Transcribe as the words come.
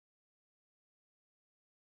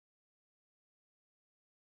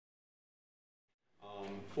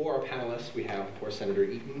For our panelists, we have, of course, Senator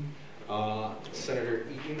Eaton. Senator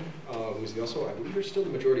Eaton, who's also, I believe you're still the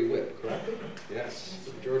majority whip, correct? Yes,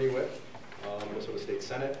 the majority whip, Minnesota State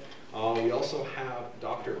Senate. We also have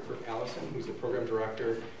Dr. Kirk Allison, who's the program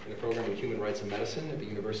director in the program in Human Rights and Medicine at the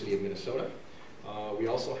University of Minnesota. We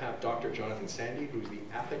also have Dr. Jonathan Sandy, who's the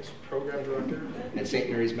ethics program director at St.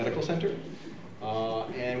 Mary's Medical Center.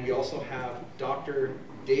 And we also have Dr.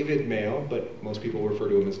 David Mayo, but most people refer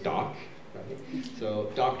to him as Doc. Right? So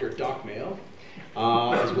Dr. Doc Mayo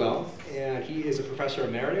as well. And he is a professor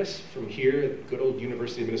emeritus from here at good old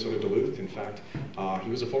University of Minnesota Duluth. In fact, he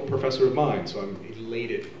was a former professor of mine, so I'm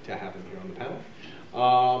elated to have him here on the panel.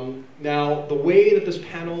 Now, the way that this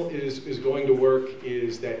panel is going to work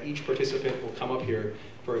is that each participant will come up here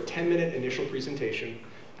for a 10-minute initial presentation.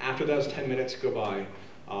 After those 10 minutes go by,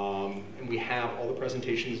 and we have all the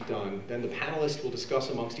presentations done, then the panelists will discuss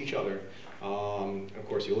amongst each other. And of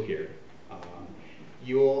course, you'll hear.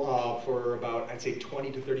 You'll, for about, I'd say 20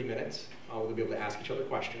 to 30 minutes, we'll be able to ask each other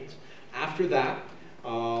questions. After that,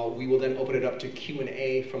 we will then open it up to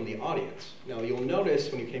Q&A from the audience. Now, you'll notice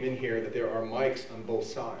when you came in here that there are mics on both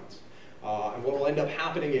sides. And what will end up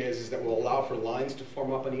happening is that we'll allow for lines to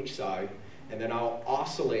form up on each side, and then I'll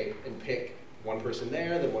oscillate and pick one person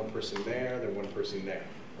there, then one person there, then one person there,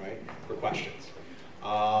 right, for questions.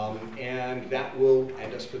 And that will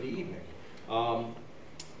end us for the evening.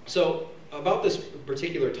 So about this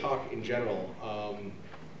particular talk in general,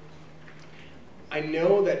 I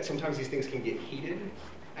know that sometimes these things can get heated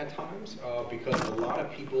at times because a lot of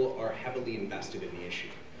people are heavily invested in the issue.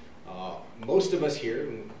 Most of us here,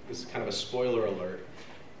 and this is kind of a spoiler alert,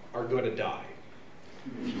 are going to die.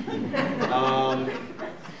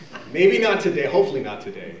 Maybe not today, hopefully not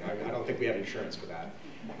today. I don't think we have insurance for that.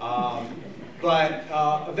 But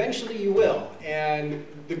eventually you will. And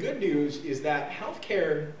the good news is that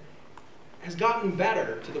healthcare has gotten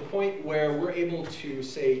better to the point where we're able to,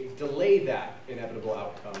 say, delay that inevitable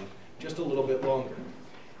outcome just a little bit longer.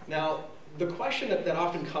 Now, the question that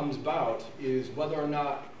often comes about is whether or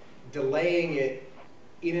not delaying it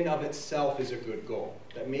in and of itself is a good goal,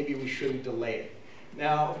 that maybe we shouldn't delay it.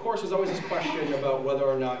 Now, of course, there's always this question about whether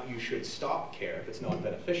or not you should stop care if it's not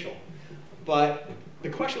beneficial. But the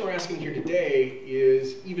question we're asking here today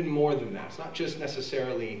is even more than that. It's not just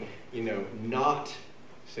necessarily, not,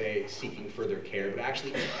 say, seeking further care, but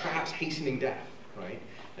actually perhaps hastening death, right?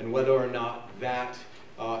 And whether or not that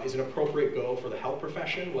is an appropriate goal for the health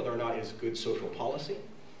profession, whether or not it's good social policy,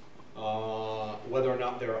 whether or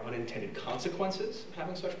not there are unintended consequences of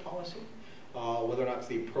having such policy, whether or not it's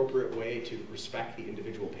the appropriate way to respect the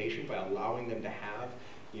individual patient by allowing them to have,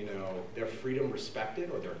 their freedom respected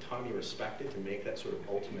or their autonomy respected to make that sort of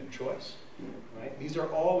ultimate choice, right? These are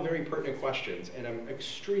all very pertinent questions, and I'm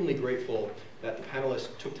extremely grateful that the panelists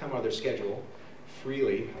took time out of their schedule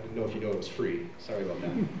freely. I didn't know if you know it was free. Sorry about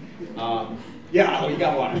that. Yeah, you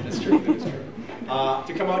got water. That's true. That is true.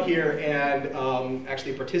 To come out here and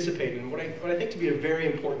actually participate in what I think to be a very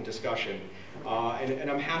important discussion, and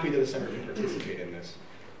I'm happy that the Center can participate in this.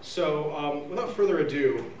 So without further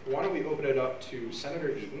ado, why don't we open it up to Senator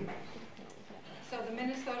Eaton. So the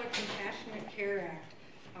Minnesota Compassionate Care Act.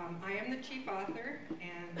 I am the chief author,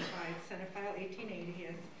 and by Senate File 1880,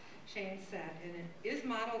 as Shane said, and it is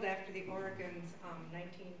modeled after the Oregon's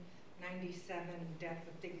 1997 Death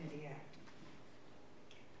with Dignity Act.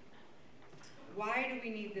 Why do we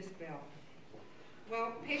need this bill?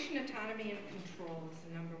 Well, patient autonomy and control is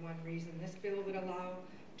the #1 reason. This bill would allow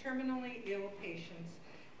terminally ill patients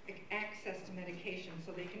access to medication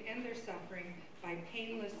so they can end their suffering by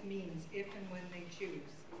painless means if and when they choose.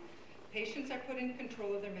 Patients are put in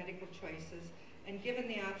control of their medical choices and given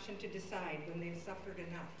the option to decide when they've suffered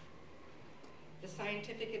enough. The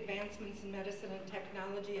scientific advancements in medicine and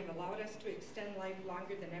technology have allowed us to extend life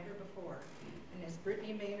longer than ever before. And as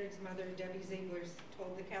Brittany Maynard's mother, Debbie Ziegler,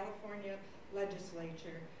 told the California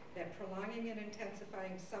legislature, that prolonging and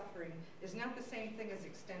intensifying suffering is not the same thing as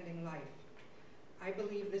extending life. I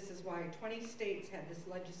believe this is why 20 states had this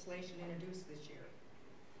legislation introduced this year.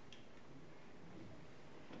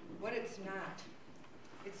 What it's not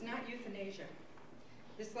euthanasia.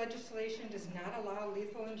 This legislation does not allow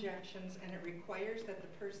lethal injections, and it requires that the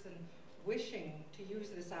person wishing to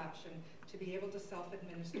use this option to be able to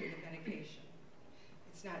self-administer the medication.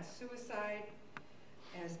 It's not suicide.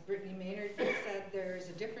 As Brittany Maynard said, there is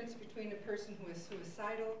a difference between a person who is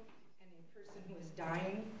suicidal and a person who is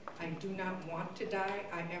dying. I do not want to die,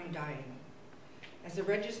 I am dying. As a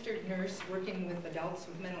registered nurse working with adults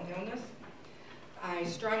with mental illness, I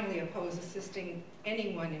strongly oppose assisting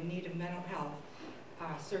anyone in need of mental health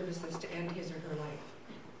services to end his or her life.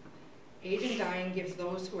 Aid in dying gives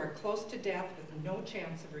those who are close to death with no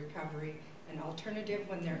chance of recovery an alternative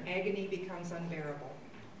when their agony becomes unbearable.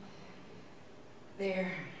 It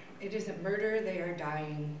isn't murder, they are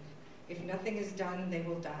dying. If nothing is done, they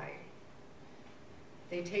will die.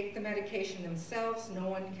 They take the medication themselves. No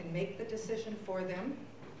one can make the decision for them.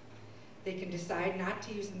 They can decide not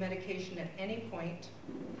to use the medication at any point,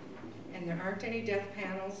 and there aren't any death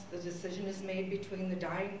panels. The decision is made between the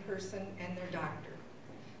dying person and their doctor.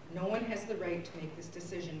 No one has the right to make this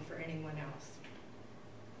decision for anyone else.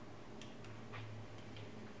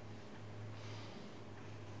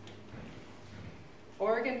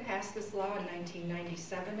 Oregon passed this law in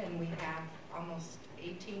 1997, and we have almost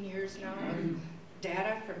 18 years now of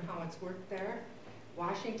data from how it's worked there.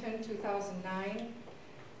 Washington, 2009.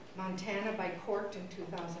 Montana by court in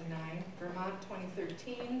 2009. Vermont,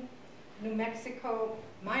 2013. New Mexico,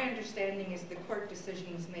 my understanding is the court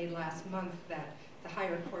decision was made last month that the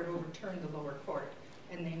higher court overturned the lower court,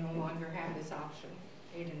 and they no longer have this option,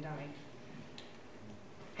 aid in dying.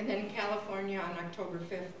 And then California, on October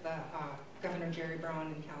 5th, Governor Jerry Brown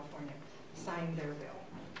in California signed their bill.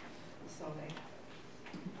 So they have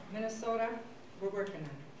it. Minnesota, we're working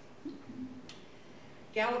on it.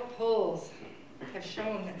 Gallup polls have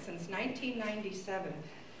shown that since 1997,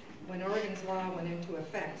 when Oregon's law went into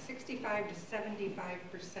effect, 65 to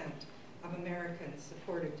 75% of Americans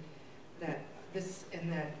supported that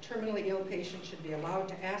that terminally ill patients should be allowed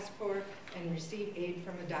to ask for and receive aid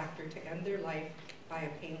from a doctor to end their life by a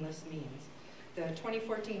painless means. The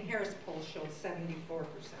 2014 Harris poll showed 74%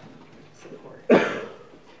 support. The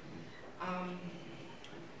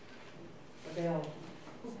bill.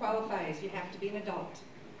 Who qualifies? You have to be an adult.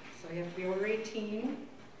 So you have to be over 18,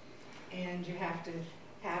 and you have to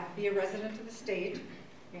be a resident of the state.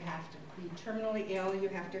 You have to be terminally ill. You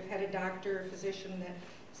have to have had a doctor or physician that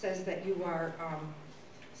says that you are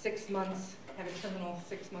 6 months, have a terminal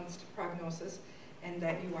 6 months to prognosis, and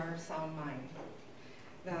that you are of sound mind.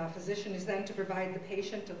 The physician is then to provide the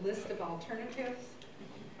patient a list of alternatives,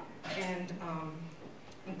 and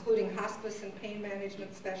including hospice and pain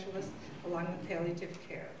management specialists, along with palliative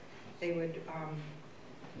care. They would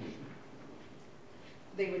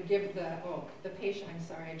give the patient, I'm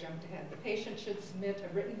sorry, I jumped ahead. The patient should submit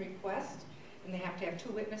a written request, and they have to have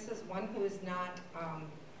 2 witnesses, one who is not,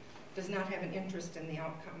 does not have an interest in the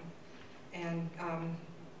outcome. And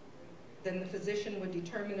then the physician would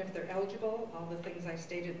determine if they're eligible, all the things I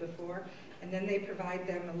stated before, and then they provide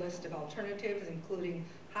them a list of alternatives, including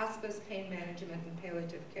hospice, pain management, and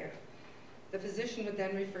palliative care. The physician would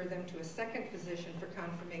then refer them to a second physician for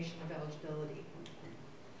confirmation of eligibility.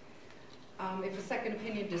 If a second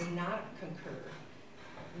opinion does not concur,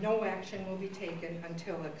 no action will be taken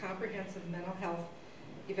until a comprehensive mental health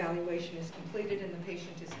evaluation is completed and the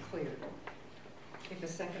patient is cleared. If a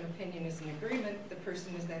second opinion is in agreement, the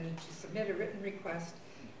person is then to submit a written request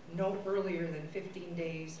no earlier than 15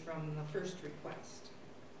 days from the first request.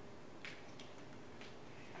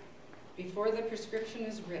 Before the prescription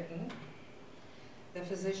is written, the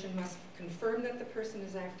physician must confirm that the person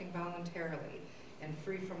is acting voluntarily and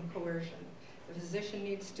free from coercion. The physician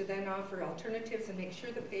needs to then offer alternatives and make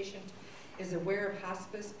sure the patient is aware of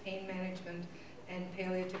hospice, pain management, and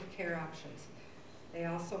palliative care options. They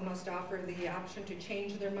also must offer the option to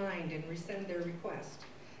change their mind and rescind their request.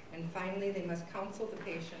 And finally, they must counsel the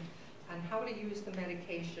patient on how to use the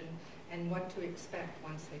medication and what to expect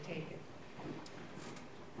once they take it.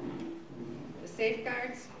 The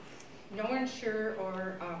safeguards: no insurer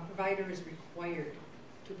or provider is required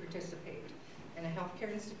to participate, and a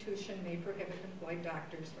healthcare institution may prohibit employed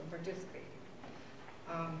doctors from participating.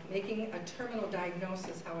 Making a terminal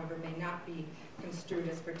diagnosis, however, may not be construed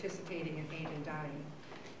as participating in aid in dying.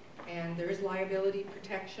 And there is liability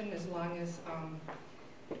protection as long as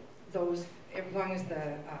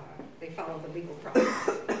they follow the legal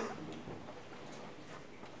process.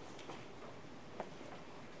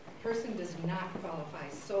 A person does not qualify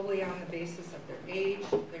solely on the basis of their age,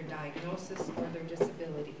 their diagnosis, or their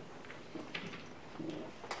disability.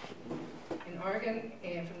 In Oregon,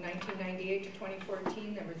 from 1998 to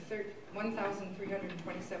 2014, there were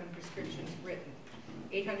 1,327 prescriptions written.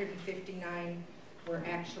 859 were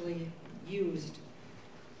actually used.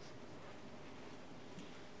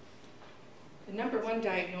 The #1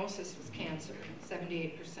 diagnosis was cancer,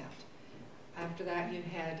 78%. After that, you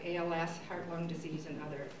had ALS, heart-lung disease, and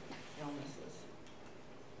other illnesses.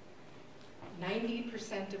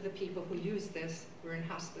 90% of the people who used this were in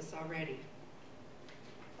hospice already.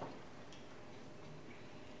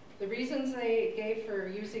 The reasons they gave for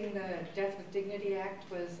using the Death with Dignity Act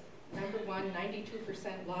was, #1,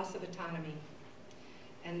 92% loss of autonomy.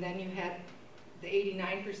 And then you had the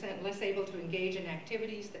 89% less able to engage in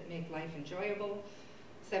activities that make life enjoyable,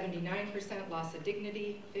 79% loss of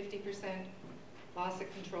dignity, 50% loss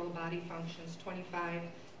of control of body functions, 25%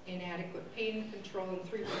 inadequate pain control, and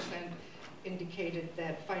 3% indicated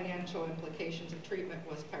that financial implications of treatment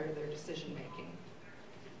was part of their decision making.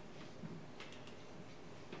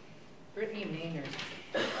 Brittany Maynard.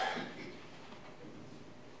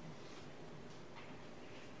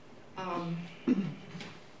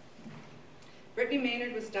 Brittany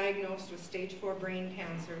Maynard was diagnosed with stage 4 brain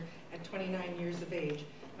cancer at 29 years of age.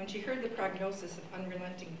 When she heard the prognosis of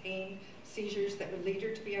unrelenting pain, seizures that would lead her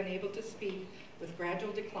to be unable to speak, with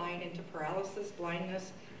gradual decline into paralysis,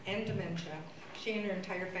 blindness, and dementia, she and her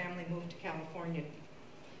entire family moved to California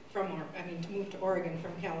to Oregon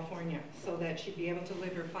from California, so that she'd be able to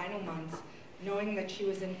live her final months knowing that she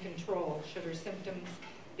was in control should her symptoms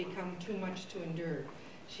become too much to endure.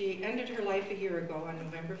 She ended her life a year ago on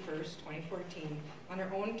November 1st, 2014, on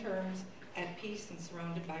her own terms, at peace and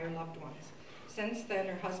surrounded by her loved ones. Since then,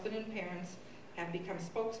 her husband and parents have become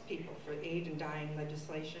spokespeople for aid in dying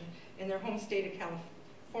legislation in their home state of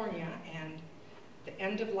California, and the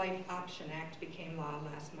End of Life Option Act became law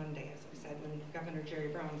last Monday, as I said, when Governor Jerry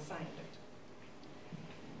Brown signed it.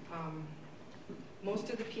 Most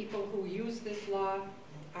of the people who use this law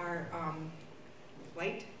are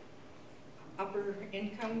white, upper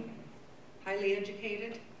income, highly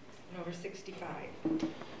educated, and over 65.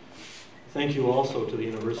 Thank you also to the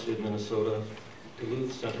University of Minnesota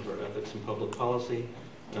Duluth Center for Ethics and Public Policy,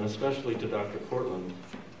 and especially to Dr. Cortland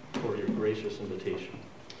for your gracious invitation.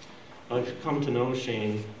 I've come to know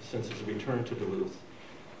Shane since his return to Duluth,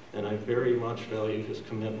 and I very much value his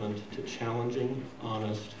commitment to challenging,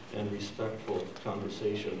 honest, and respectful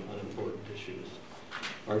conversation on important issues.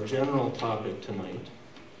 Our general topic tonight,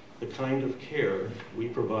 the kind of care we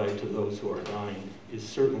provide to those who are dying, is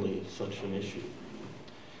certainly such an issue.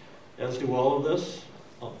 As do all of us,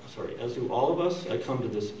 I come to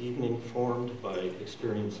this evening formed by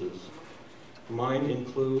experiences. Mine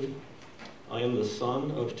include, I am the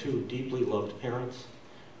son of 2 deeply loved parents,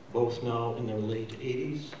 both now in their late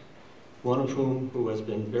 80s, one of who has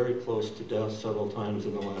been very close to death several times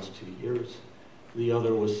in the last 2 years, the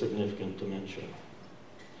other with significant dementia.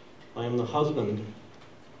 I am the husband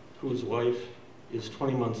whose wife is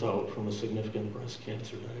 20 months out from a significant breast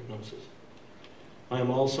cancer diagnosis. I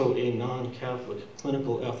am also a non-Catholic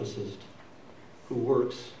clinical ethicist who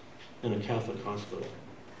works in a Catholic hospital.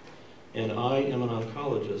 And I am an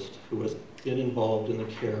oncologist who has been involved in the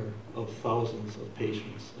care of thousands of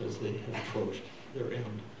patients as they have approached their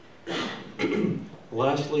end.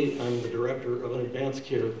 Lastly, I'm the director of an advanced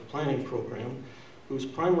care planning program whose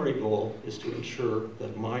primary goal is to ensure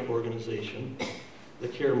that my organization, the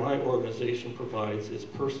care my organization provides, is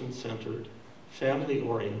person-centered,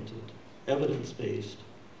 family-oriented, evidence-based,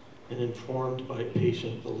 and informed by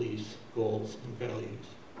patient beliefs, goals, and values.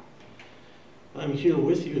 I'm here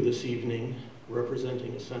with you this evening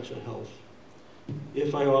representing Essentia Health.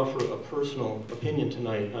 If I offer a personal opinion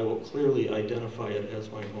tonight, I will clearly identify it as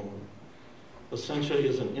my own. Essentia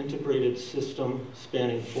is an integrated system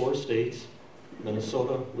spanning 4 states,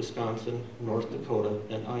 Minnesota, Wisconsin, North Dakota,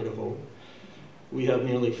 and Idaho. We have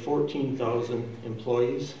nearly 14,000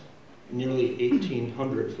 employees, nearly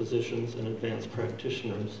 1,800 physicians and advanced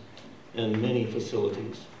practitioners, and many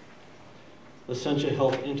facilities. Essentia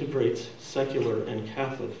Health integrates secular and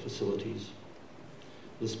Catholic facilities.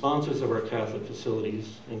 The sponsors of our Catholic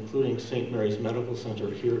facilities, including St. Mary's Medical Center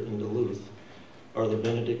here in Duluth, are the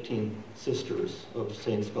Benedictine Sisters of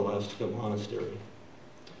St. Scholastica Monastery.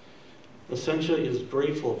 Essentia is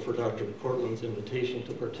grateful for Dr. Cortland's invitation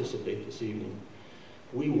to participate this evening.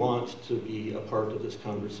 We want to be a part of this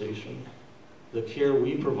conversation. The care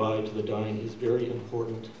we provide to the dying is very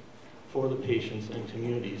important for the patients and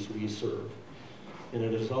communities we serve, and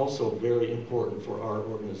it is also very important for our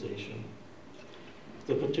organization.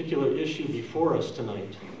 The particular issue before us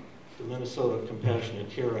tonight, the Minnesota Compassionate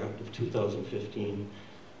Care Act of 2015,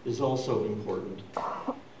 is also important.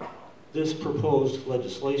 This proposed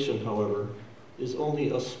legislation, however, is only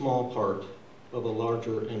a small part of a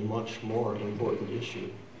larger and much more important issue,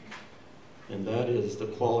 and that is the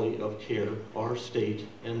quality of care our state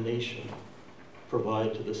and nation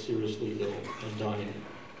provide to the seriously ill and dying.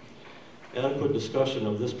 Adequate discussion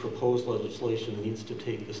of this proposed legislation needs to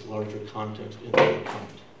take this larger context into account.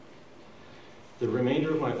 The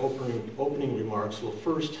remainder of my opening remarks will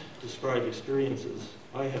first describe experiences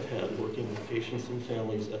I have had working with patients and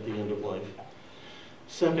families at the end of life.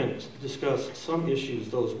 Second, discuss some issues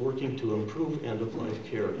those working to improve end-of-life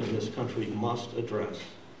care in this country must address.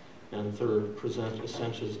 And third, present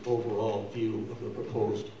Essentia's overall view of the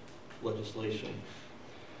proposed legislation.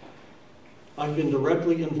 I've been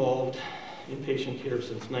directly involved in patient care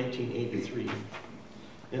since 1983.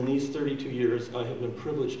 In these 32 years, I have been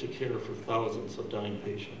privileged to care for thousands of dying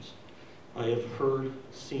patients. I have heard,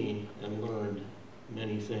 seen, and learned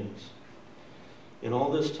many things. In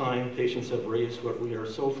all this time, patients have raised what we are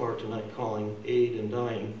so far tonight calling aid in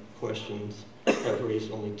dying questions, have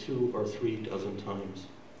raised only 2 or 3 dozen times.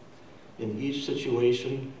 In each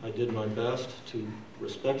situation, I did my best to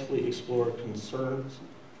respectfully explore concerns,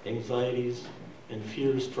 anxieties, and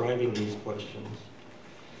fears driving these questions.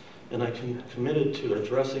 And I committed to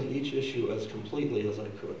addressing each issue as completely as I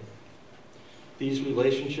could. These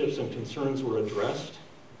relationships and concerns were addressed,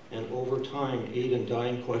 and over time, aid in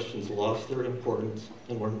dying questions lost their importance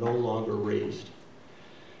and were no longer raised.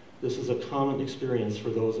 This is a common experience for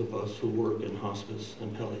those of us who work in hospice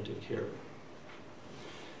and palliative care.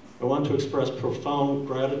 I want to express profound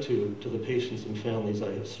gratitude to the patients and families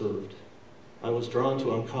I have served. I was drawn to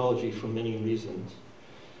oncology for many reasons.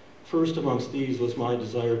 First amongst these was my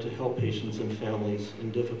desire to help patients and families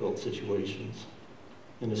in difficult situations,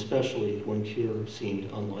 and especially when cure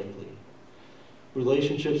seemed unlikely.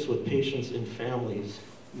 Relationships with patients and families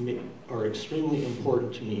are extremely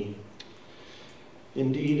important to me.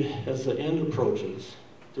 Indeed, as the end approaches,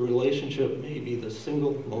 the relationship may be the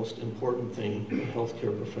single most important thing a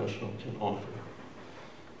healthcare professional can offer.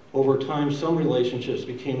 Over time, some relationships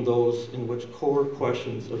became those in which core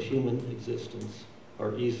questions of human existence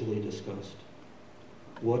are easily discussed.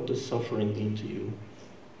 What does suffering mean to you?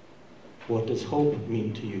 What does hope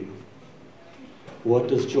mean to you? What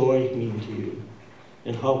does joy mean to you?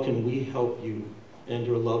 And how can we help you and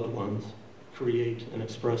your loved ones create and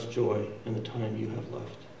express joy in the time you have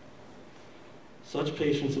left? Such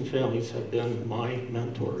patients and families have been my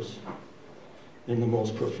mentors in the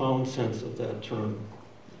most profound sense of that term.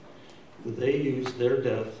 They used their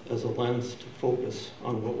death as a lens to focus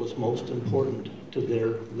on what was most important to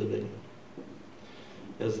their living.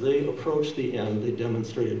 As they approached the end, they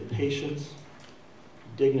demonstrated patience,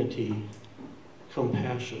 dignity,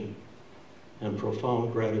 compassion, and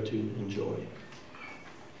profound gratitude and joy.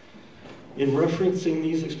 In referencing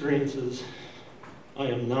these experiences, I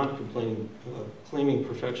am not claiming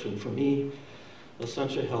perfection for me,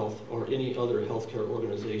 Essentia Health, or any other healthcare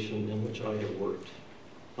organization in which I have worked.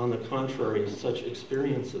 On the contrary, such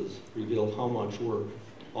experiences reveal how much work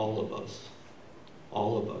all of us,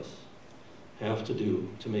 have to do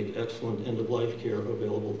to make excellent end-of-life care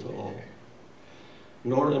available to all.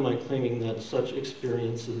 Nor am I claiming that such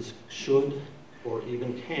experiences should or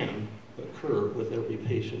even can occur with every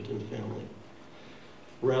patient and family.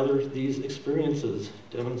 Rather, these experiences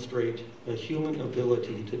demonstrate a human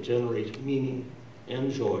ability to generate meaning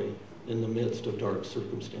and joy in the midst of dark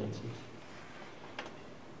circumstances,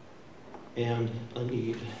 and a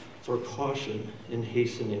need for caution in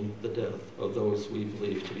hastening the death of those we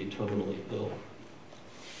believe to be terminally ill.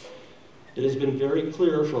 It has been very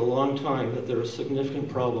clear for a long time that there are significant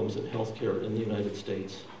problems in healthcare in the United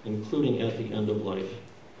States, including at the end of life.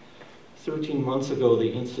 13 months ago,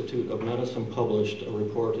 the Institute of Medicine published a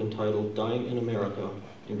report entitled Dying in America,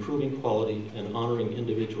 Improving Quality and Honoring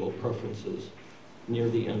Individual Preferences Near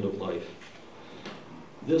the End of Life.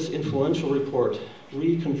 This influential report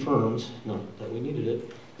reconfirms, not that we needed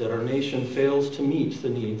it, that our nation fails to meet the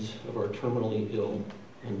needs of our terminally ill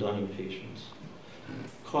and dying patients.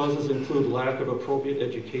 Causes include lack of appropriate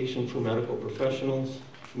education for medical professionals,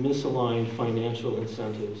 misaligned financial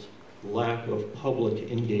incentives, lack of public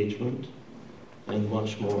engagement, and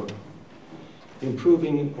much more.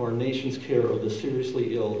 Improving our nation's care of the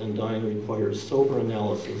seriously ill and dying requires sober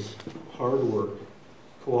analysis, hard work,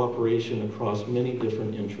 cooperation across many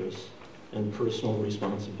different interests, and personal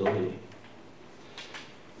responsibility.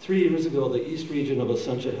 3 years ago, the East Region of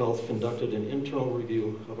Essentia Health conducted an internal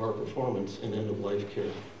review of our performance in end-of-life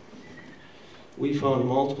care. We found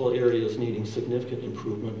multiple areas needing significant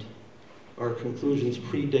improvement. Our conclusions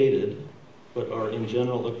predated, but are in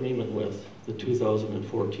general agreement with, the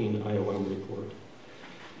 2014 IOM report.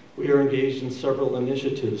 We are engaged in several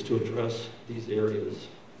initiatives to address these areas.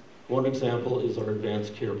 One example is our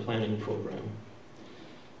advanced care planning program.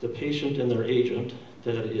 The patient and their agent,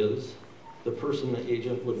 that is, the person the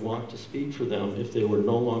agent would want to speak for them if they were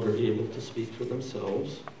no longer able to speak for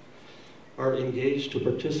themselves, are engaged to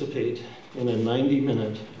participate in a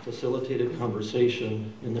 90-minute facilitated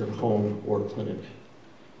conversation in their home or clinic.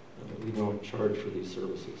 We don't charge for these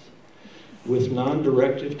services. With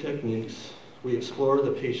non-directive techniques, we explore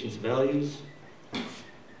the patient's values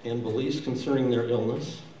and beliefs concerning their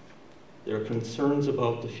illness, their concerns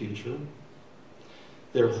about the future,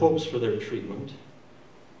 their hopes for their treatment,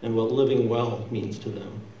 and what living well means to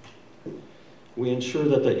them. We ensure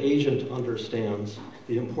that the agent understands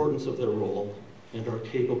the importance of their role and are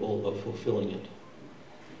capable of fulfilling it.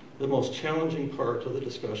 The most challenging part of the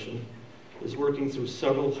discussion is working through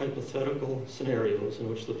several hypothetical scenarios in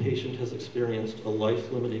which the patient has experienced a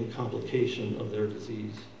life-limiting complication of their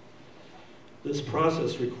disease. This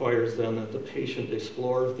process requires then that the patient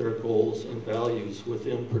explore their goals and values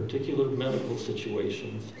within particular medical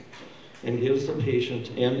situations and gives the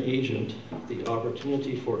patient and agent the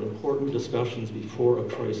opportunity for important discussions before a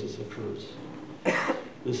crisis occurs.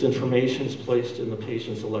 This information is placed in the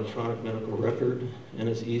patient's electronic medical record and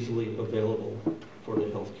is easily available for the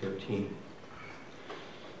healthcare team.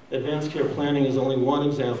 Advanced care planning is only one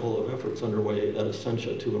example of efforts underway at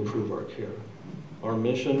Essentia to improve our care. Our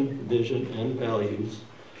mission, vision, and values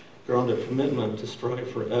ground a commitment to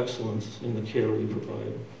strive for excellence in the care we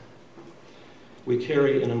provide. We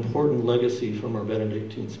carry an important legacy from our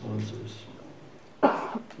Benedictine sponsors.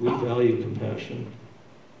 We value compassion.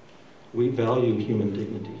 We value human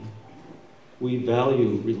dignity. We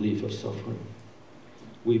value relief of suffering.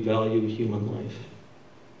 We value human life.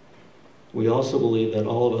 We also believe that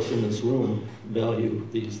all of us in this room value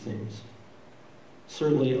these things.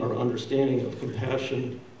 Certainly our understanding of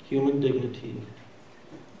compassion, human dignity,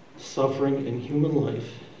 suffering, and human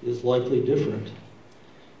life is likely different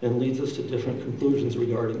and leads us to different conclusions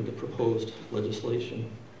regarding the proposed legislation.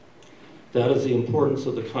 That is the importance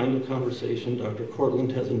of the kind of conversation Dr.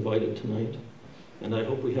 Cortland has invited tonight, and I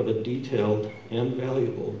hope we have a detailed and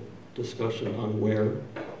valuable discussion on where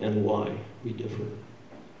and why we differ.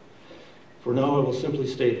 For now, I will simply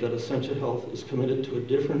state that Essentia Health is committed to a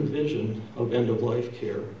different vision of end-of-life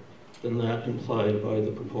care than that implied by the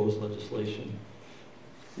proposed legislation.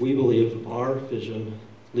 We believe our vision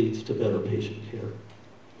leads to better patient care.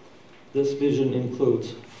 This vision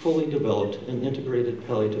includes fully developed and integrated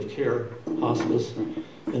palliative care, hospice,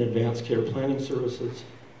 and advanced care planning services,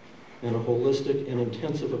 and a holistic and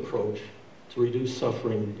intensive approach to reduce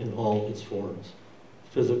suffering in all its forms: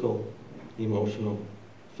 physical, emotional,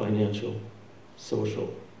 financial,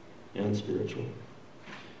 social, and spiritual.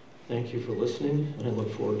 Thank you for listening, and I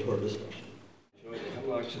look forward to our discussion. I joined the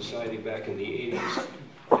Hemlock Society back in the 80s.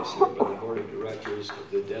 I served on the board of directors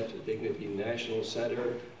of the Death with Dignity National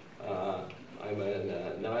Center. I'm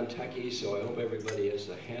a non-techie, so I hope everybody has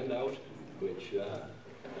the handout, which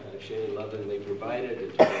Shane lovingly provided.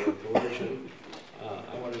 It's a coercion.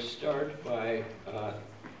 I want to start by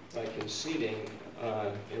conceding,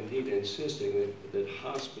 indeed insisting that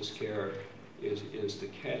hospice care is the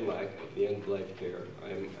Cadillac of the end-of-life care.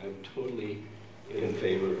 I'm totally in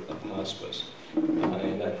favor of hospice,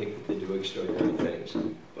 and I think that they do extraordinary things.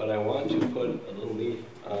 But I want to put a little meat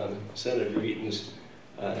on Senator Eaton's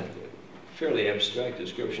fairly abstract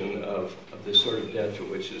description of the sort of death for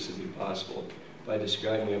which this would be possible by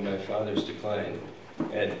describing my father's decline.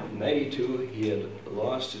 At 92, he had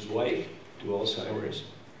lost his wife to Alzheimer's.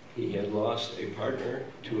 He had lost a partner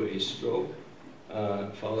to a stroke,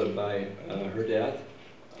 followed by her death.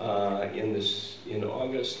 In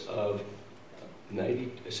August of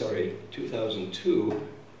 2002,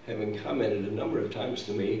 having commented a number of times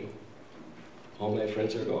to me, all my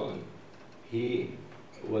friends are gone. He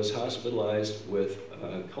was hospitalized with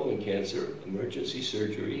colon cancer, emergency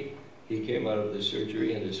surgery. He came out of the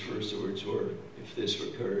surgery and his first words were, "If this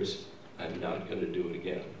recurs, I'm not going to do it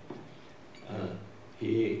again."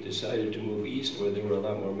 He decided to move east where there were a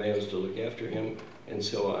lot more males to look after him, and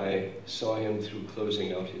so I saw him through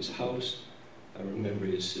closing out his house. I remember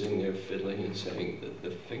he sitting there fiddling and saying that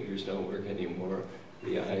the fingers don't work anymore,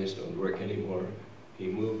 the eyes don't work anymore. He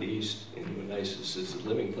moved east into a nice assisted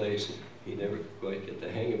living place. He never quite get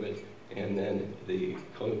the hang of it, and then the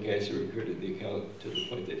colon cancer recurred to the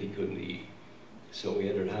point that he couldn't eat. So we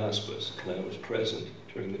entered hospice, and I was present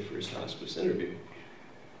during the first hospice interview,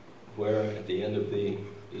 where at the end of the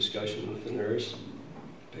discussion with the nurse,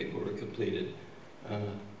 paperwork completed,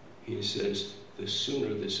 he says, "The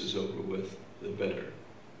sooner this is over with, the better."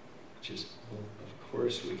 Which is, well, of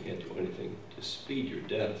course we can't do anything to speed your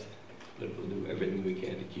death, but we'll do everything we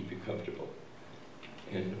can to keep you comfortable.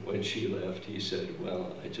 And when she left, he said,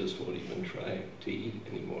 "Well, I just won't even try to eat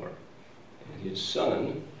anymore." And his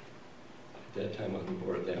son, at that time on the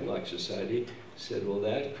board of the Hemlock Society, said, "Well,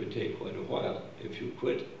 that could take quite a while. If you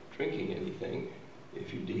quit drinking anything,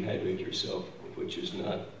 if you dehydrate yourself, which is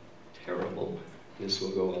not terrible, this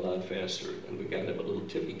will go a lot faster." And we got him a little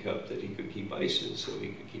tippy cup that he could keep ice in so he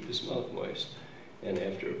could keep his mouth moist. And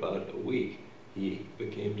after about a week, he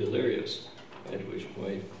became delirious, at which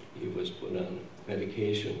point he was put on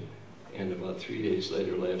medication, and about 3 days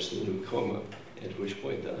later lapsed into a coma, at which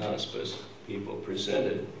point the hospice people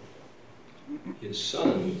presented his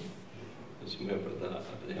son as a member of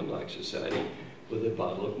the Hemlock Society, with a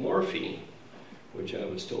bottle of morphine, which I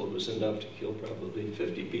was told was enough to kill probably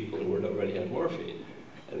 50 people who were already on morphine.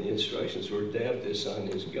 And the instructions were dab this on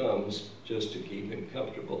his gums just to keep him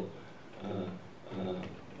comfortable.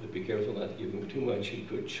 But be careful not to give him too much, he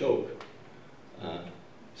could choke.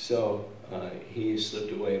 So he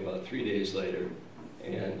slipped away about 3 days later,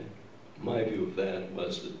 and my view of that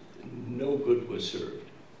was that no good was served.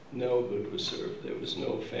 No good was served. There was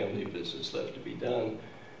no family business left to be done.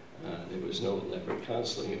 There was no elaborate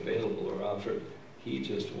counseling available or offered. He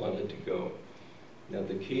just wanted to go. Now,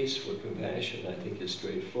 the case for compassion, I think, is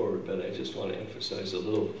straightforward, but I just want to emphasize a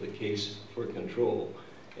little the case for control.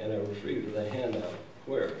 And I refer you to the handout,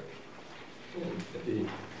 where the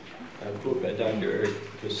quote by Dr.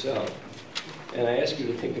 Eric Cassell. And I ask you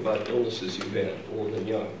to think about illnesses you've had, old and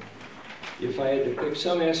young. If I had to pick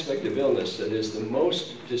some aspect of illness that is the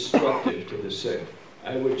most destructive to the sick,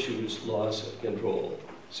 I would choose loss of control.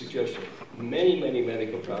 Suggestion: many, many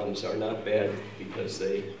medical problems are not bad because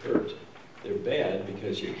they hurt. They're bad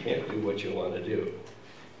because you can't do what you want to do.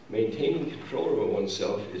 Maintaining control over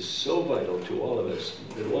oneself is so vital to all of us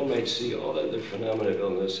that one might see all other phenomena of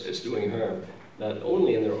illness as doing harm, not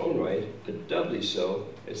only in their own right, but doubly so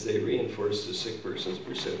as they reinforce the sick person's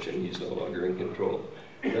perception he's no longer in control.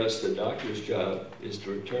 Thus, the doctor's job is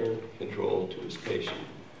to return control to his patient.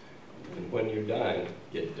 And when you're dying,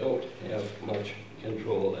 you don't have much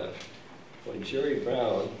control left. When Jerry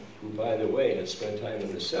Brown, who, by the way, had spent time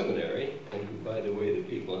in the seminary, and who, by the way, the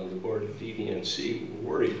people on the board of DDNC were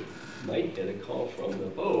worried might get a call from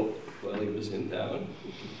the Pope while he was in town,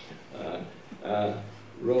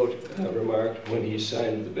 remarked when he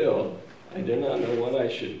signed the bill, "I do not know what I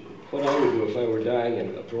would do if I were dying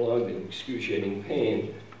in a prolonged and excruciating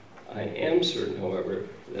pain. I am certain, however,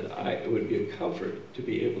 that it would be a comfort to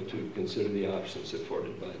be able to consider the options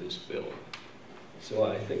afforded by this bill." So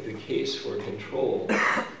I think the case for control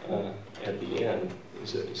at the end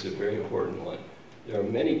is a very important one. There are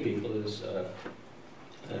many people, as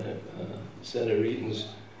Senator Eaton's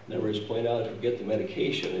numbers point out, who get the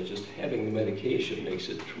medication, and just having the medication makes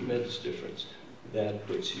a tremendous difference. That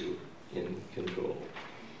puts you in control.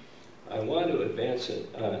 I want to advance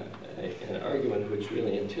an argument which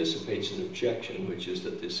really anticipates an objection, which is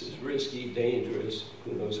that this is risky, dangerous,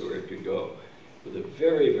 who knows where it could go. With a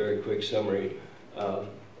very, very quick summary of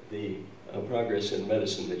the progress in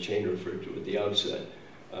medicine that Shane referred to at the outset.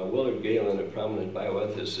 Willard Galen, a prominent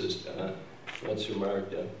bioethicist, once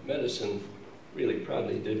remarked, medicine really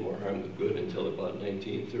probably did more harm than good until about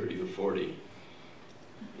 1930 or 40.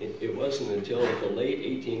 It wasn't until the late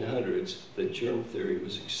 1800s that germ theory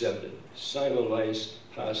was accepted. Semmelweis,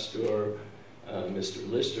 Pasteur, Mr.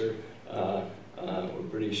 Lister were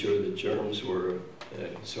pretty sure that germs were the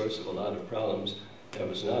source of a lot of problems. That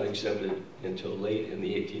was not accepted until late in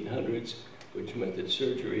the 1800s, which meant that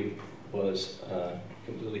surgery was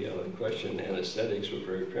completely out of the question. Anesthetics were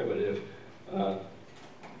very primitive.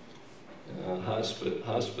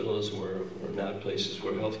 Hospitals were not places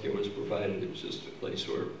where healthcare was provided. It was just a place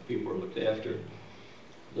where people were looked after.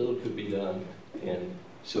 Little could be done, and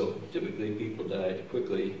so typically people died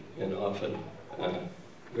quickly and often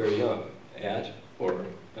very young, at or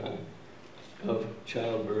of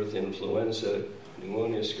childbirth, influenza,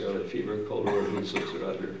 pneumonia, scarlet fever, cold war, measles, or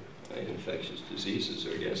other infectious diseases,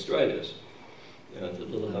 or gastritis. The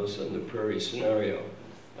little house on the prairie scenario.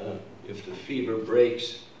 If the fever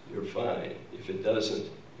breaks, you're fine. If it doesn't,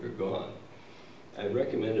 you're gone. I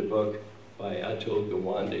recommend a book by Atul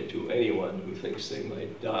Gawande to anyone who thinks they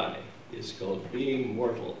might die. It's called Being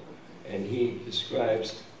Mortal, and he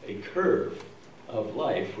describes a curve of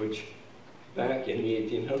life which back in the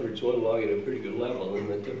 1800s went along at a pretty good level and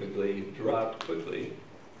then typically dropped quickly.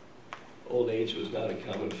 Old age was not a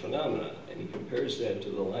common phenomenon, and he compares that to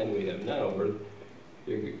the line we have now, where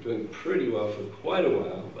you're doing pretty well for quite a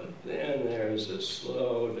while, but then there's a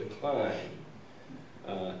slow decline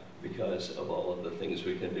because of all of the things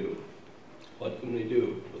we can do. What can we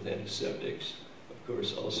do with antiseptics? Of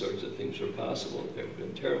course, all sorts of things are possible. There have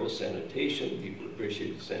been terrible sanitation. People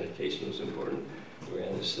appreciated sanitation was important. There were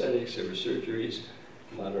anesthetics, there were surgeries,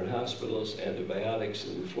 modern hospitals, antibiotics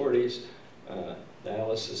in the 40s,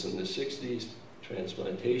 dialysis in the 60s,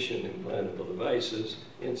 transplantation, implantable devices,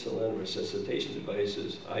 insulin, resuscitation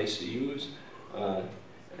devices, ICUs,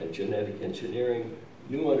 and genetic engineering,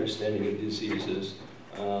 new understanding of diseases,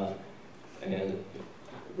 and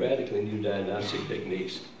radically new diagnostic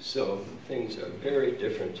techniques. So things are very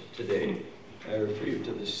different today. I refer you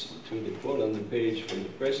to the quote on the page from the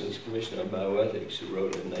President's Commission on Bioethics, who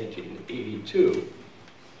wrote in 1982,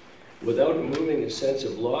 Without removing the sense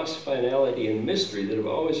of loss, finality, and mystery that have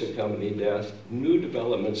always accompanied death, new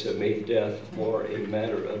developments have made death more a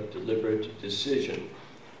matter of deliberate decision.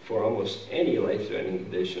 For almost any life-threatening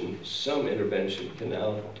condition, some intervention can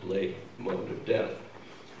now delay the moment of death.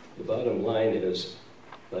 The bottom line is,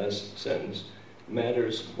 last sentence,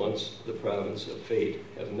 matters once the province of fate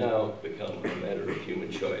have now become a matter of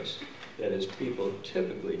human choice. That is, people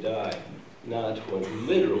typically die not when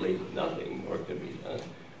literally nothing more can be done,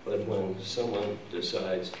 but when someone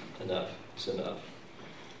decides enough is enough.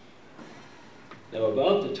 Now,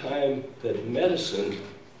 about the time that medicine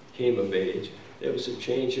came of age, there was a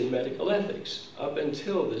change in medical ethics. Up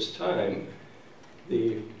until this time,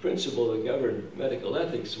 the principle that governed medical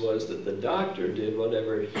ethics was that the doctor did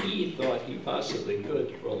whatever he thought he possibly could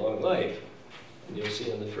to prolong life. And you'll see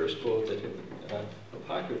in the first quote that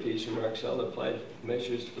Hippocrates remarks, all applied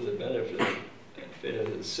measures for the benefit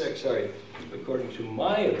of the sick, according to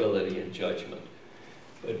my ability and judgment.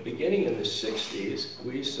 But beginning in the 60s,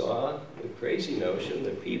 we saw the crazy notion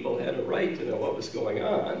that people had a right to know what was going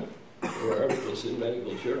on. There were articles in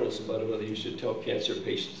medical journals about whether you should tell cancer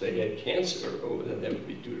patients they had cancer or whether that would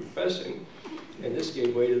be too depressing. And this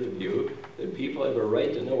gave way to the view that people have a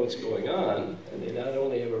right to know what's going on, and they not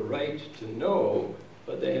only have a right to know,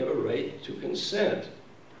 but they have a right to consent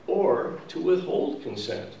or to withhold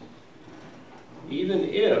consent, even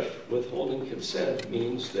if withholding consent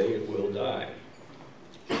means they will die.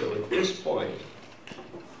 So at this point,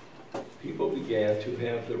 people began to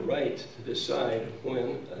have the right to decide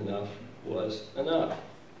when enough was enough.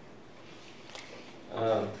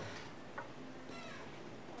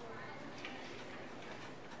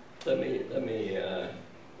 Let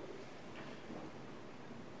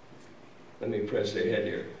me press ahead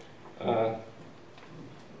here.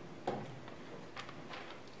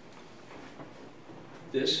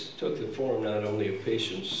 This took the form not only of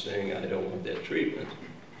patients saying, I don't want that treatment.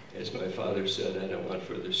 As my father said, I don't want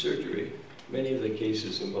further surgery. Many of the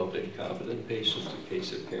cases involved incompetent patients. The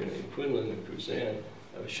case of Karen Quinlan and Cruzan,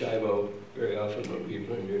 of Shivo, very often when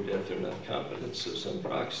people are near death, they're not competent, so some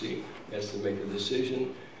proxy has to make a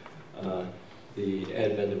decision. The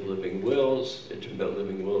advent of living wills, it turned out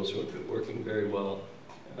living wills weren't working very well,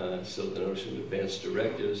 so the notion of advance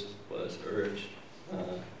directives was urged.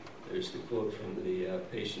 There's the quote from the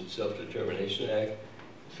Patient Self-Determination Act.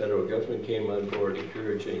 The federal government came on board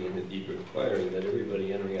encouraging and indeed requiring that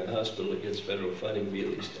everybody entering a hospital that gets federal funding be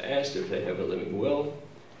at least asked if they have a living will.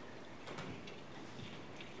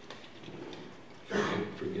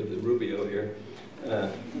 Forgive the Rubio here.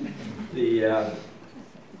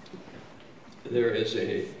 There is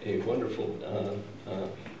a wonderful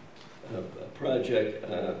project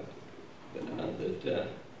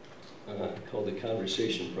called the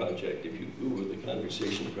Conversation Project. If you Google the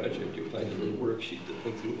Conversation Project, you'll find a little worksheet to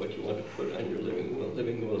think through what you want to put on your living will.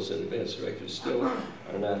 Living wills and advance directives still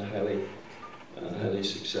are not highly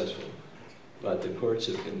successful. But the courts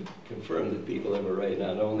have confirmed that people have a right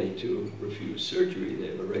not only to refuse surgery, they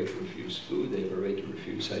have a right to refuse food, they have a right to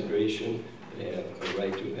refuse hydration, they have a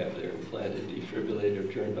right to have their implanted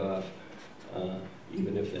defibrillator turned off,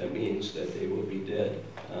 even if that means that they will be dead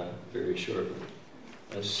very shortly.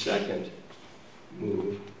 A second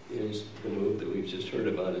move is the move that we've just heard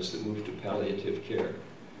about, is the move to palliative care.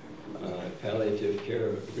 Palliative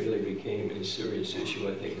care really became a serious issue,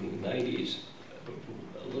 I think, in the 90s.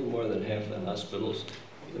 A little more than half the hospitals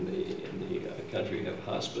in the country have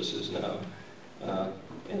hospices now.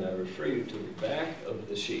 And I refer you to the back of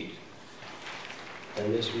the sheet.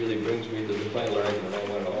 And this really brings me to the final argument I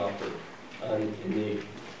want to offer.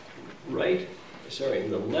 In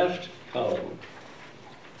the left column,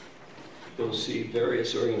 you'll see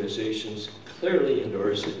various organizations clearly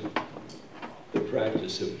endorsing the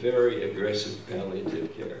practice of very aggressive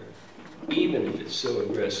palliative care, even if it's so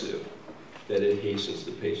aggressive that it hastens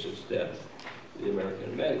the patient's death. The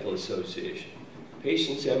American Medical Association.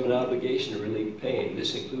 Patients have an obligation to relieve pain.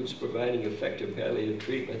 This includes providing effective palliative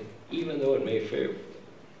treatment, even though it may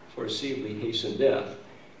foreseeably hasten death.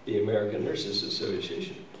 The American Nurses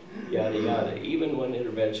Association. Yada, yada. Even when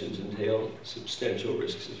interventions entail substantial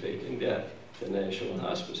risks of faking death. The National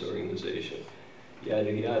Hospice Organization.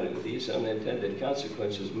 Yada, yada. These unintended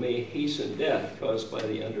consequences may hasten death caused by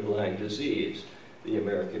the underlying disease. The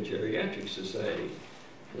American Geriatric Society.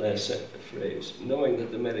 Last phrase, knowing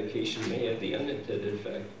that the medication may have the unintended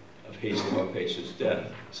effect of hastening a patient's death.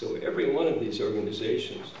 So every one of these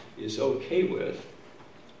organizations is okay with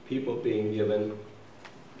people being given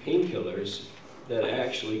painkillers that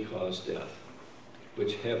actually cause death,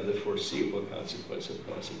 which have the foreseeable consequence of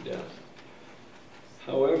causing death.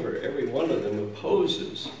 However, every one of them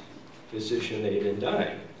opposes physician aid in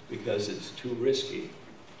dying. because it's too risky.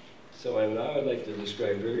 So now I'd like to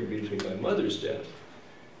describe very briefly my mother's death.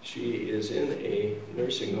 She is in a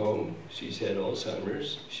nursing home. She's had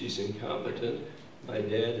Alzheimer's. She's incompetent. My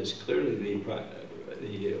dad is clearly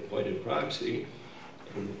the appointed proxy.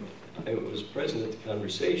 And I was present at the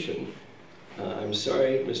conversation. I'm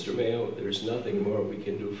sorry, Mr. Mayo, there's nothing more we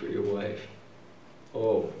can do for your wife.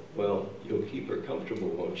 Oh, well, you'll keep her comfortable,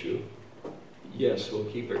 won't you? Yes, we'll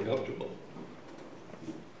keep her comfortable.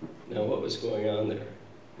 Now, what was going on there?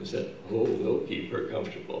 Was that, oh, we'll keep her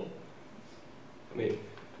comfortable. I mean,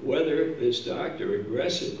 whether this doctor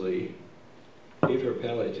aggressively gave her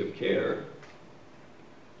palliative care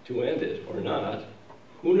to end it or not,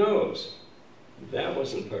 who knows? That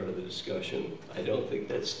wasn't part of the discussion. I don't think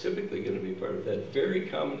that's typically going to be part of that very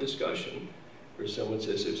common discussion where someone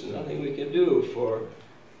says, there's nothing we can do for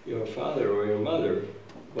your father or your mother.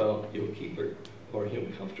 Well, you'll keep her or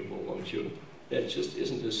him comfortable, won't you? That just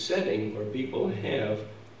isn't a setting where people have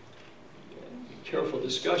careful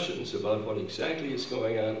discussions about what exactly is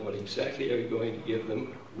going on, what exactly are you going to give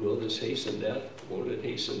them, will this hasten death, won't it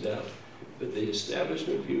hasten death? But the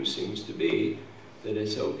establishment view seems to be that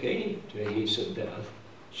it's okay to hasten death,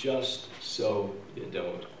 just so you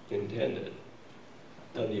don't intend it.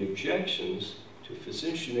 Now the objections to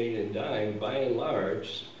physician aid in dying, by and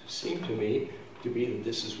large, seem to me to be that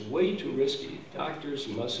this is way too risky. Doctors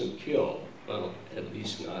mustn't kill, well, at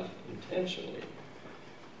least not intentionally.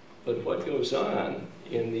 But what goes on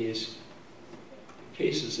in these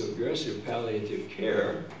cases of aggressive palliative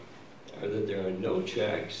care are that there are no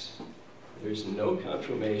checks, there's no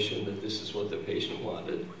confirmation that this is what the patient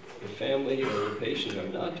wanted. The family or the patient are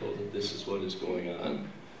not told that this is what is going on.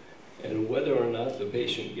 And whether or not the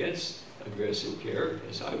patient gets aggressive care,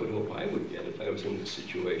 as I would hope I would get if I was in this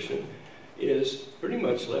situation, is pretty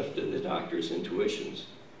much left to the doctor's intuitions.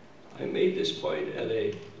 I made this point at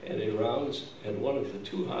a rounds at one of the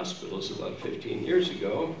two hospitals about 15 years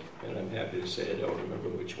ago, and I'm happy to say I don't remember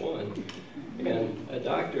which one. And a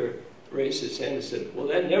doctor raised his hand and said, well,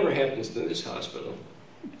 that never happens in this hospital.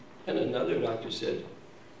 And another doctor said,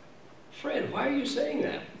 Fred, why are you saying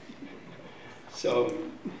that? So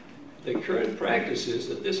the current practice is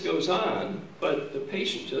that this goes on, but the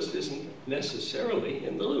patient just isn't necessarily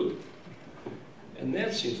in the loop. And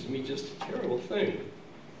that seems to me just a terrible thing.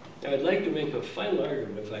 Now, I'd like to make a final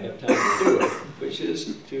argument, if I have time to do it, which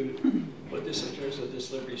is to put this in terms of the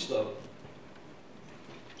slippery slope.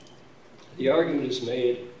 The argument is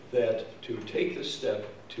made that to take the step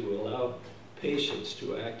to allow patients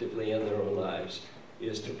to actively end their own lives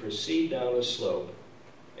is to proceed down a slope.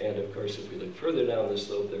 And of course, if we look further down the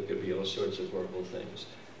slope, there could be all sorts of horrible things.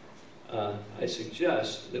 I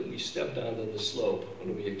suggest that we step down to the slope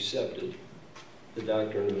when we accepted the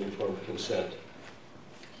doctrine of informed consent.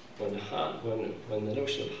 When the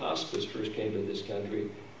notion of hospice first came to this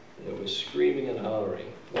country, there was screaming and hollering.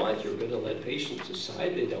 What, you're going to let patients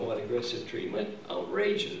decide they don't want aggressive treatment?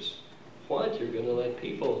 Outrageous. What, you're going to let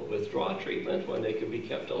people withdraw treatment when they can be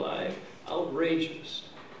kept alive? Outrageous.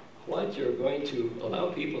 What, you're going to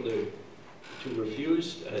allow people to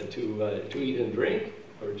refuse to eat and drink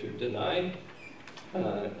or to deny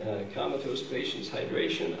comatose patients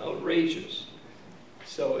hydration? Outrageous.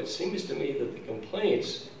 So it seems to me that the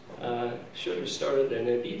complaints should have started, and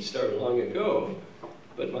indeed started long ago.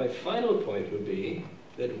 But my final point would be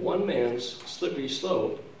that one man's slippery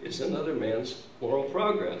slope is another man's moral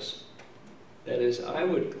progress. That is, I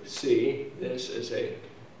would see this as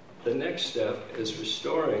the next step is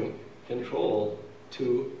restoring control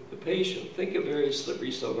to the patient. Think of various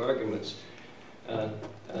slippery slope arguments.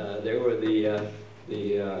 There were the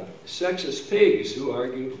sexist pigs who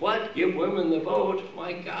argued, what, give women the vote?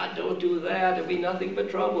 My God, don't do that. It'll be nothing but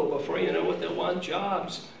trouble. Before you know it, they'll want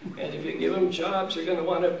jobs. And if you give them jobs, they're going to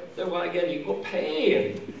want to get equal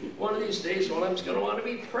pay. And one of these days, one of them's going to want to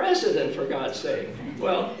be president, for God's sake.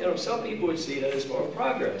 Well, you know, some people would see that as moral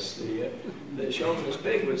progress. The chauvinist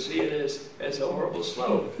pig would see it as a horrible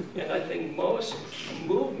slope. And I think most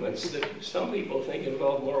movements that some people think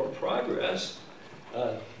involve moral progress,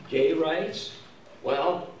 gay rights,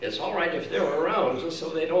 well, it's all right if they're around just so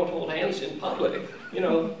they don't hold hands in public. You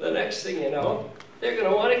know, the next thing you know, they're going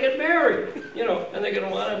to want to get married. You know, and they're going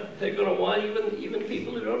to want even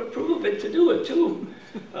people who don't approve of it to do it too.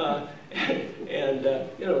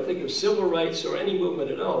 You know, think of civil rights or any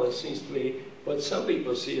movement at all. It seems to me what some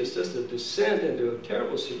people see as just a descent into a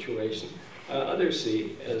terrible situation. Others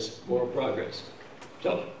see as moral progress.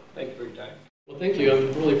 So, thank you for your time. Well, thank you.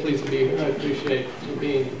 I'm really pleased to be here. I appreciate you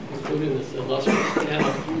being included in this illustrious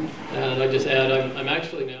panel. And I just add, I'm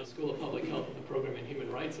actually now School of Public Health with a program in Human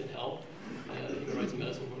Rights and Health, Human Rights and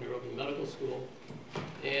Medicine when we were over in medical school.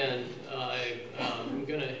 And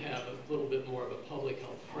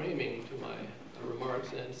framing to my remarks.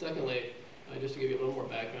 And secondly, just to give you a little more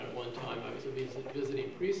background, at one time I was a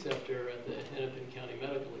visiting preceptor at the Hennepin County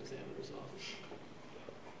Medical Examiner's Office.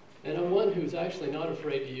 And I'm one who's actually not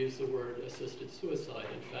afraid to use the word assisted suicide.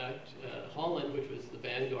 In fact, Holland, which was the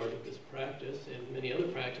vanguard of this practice, and many other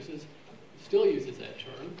practices, still uses that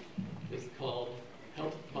term. It's called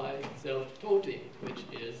help by self-doting, which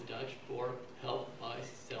is Dutch for help by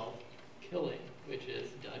self-killing, which is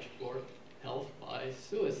Dutch for help by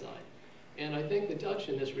suicide. And I think the Dutch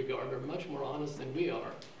in this regard are much more honest than we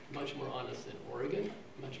are, much more honest than Oregon,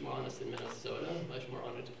 much more honest than Minnesota, much more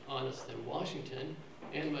honest than Washington,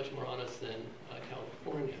 and much more honest than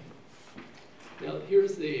California. Now,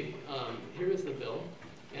 here's the bill,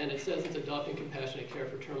 and it says it's adopting compassionate care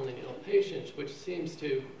for terminally ill patients, which seems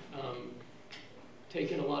to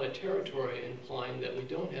take in a lot of territory, implying that we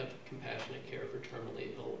don't have compassionate care for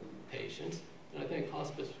terminally ill patients. And I think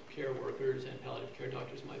hospice care workers and palliative care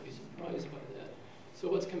doctors might be surprised by that. So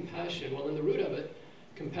what's compassion? Well, in the root of it,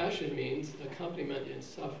 compassion means accompaniment in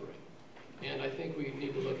suffering. And I think we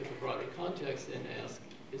need to look at the broader context and ask,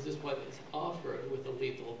 is this what is offered with a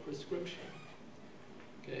lethal prescription?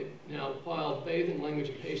 Okay. Now, while bathed in language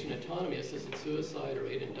of patient autonomy, assisted suicide, or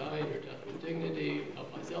aid in dying, or death with dignity,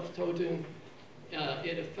 help by self-totem,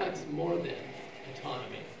 it affects more than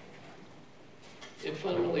autonomy. It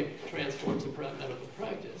fundamentally transforms the medical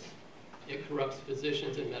practice. It corrupts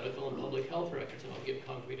physicians and medical and public health records, and I'll give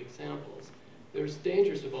concrete examples. There's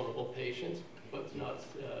dangers to vulnerable patients, but not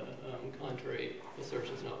contrary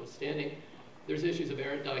assertions notwithstanding. There's issues of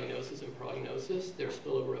errant diagnosis and prognosis. There's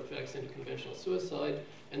spillover effects into conventional suicide,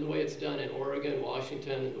 and the way it's done in Oregon,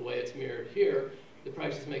 Washington, and the way it's mirrored here, the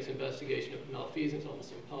practice makes investigation of malfeasance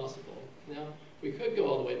almost impossible. Now, we could go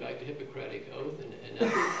all the way back to Hippocratic Oath and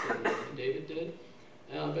ethics, and David did.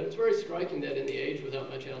 But it's very striking that in the age without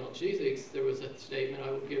much analgesics, there was a statement,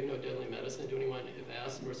 I will give no deadly medicine to anyone if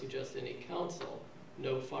asked or suggest any counsel.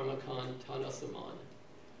 No pharmacon tanasamon,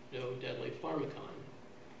 no deadly pharmacon.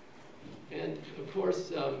 And of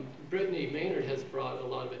course, Brittany Maynard has brought a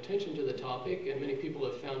lot of attention to the topic, and many people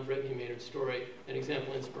have found Brittany Maynard's story an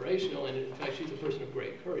example inspirational, and in fact, she's a person of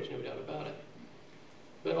great courage, no doubt about it.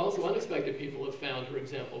 But also unexpected people have found her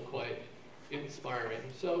example quite inspiring.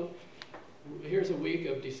 So here's a week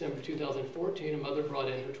of December 2014. A mother brought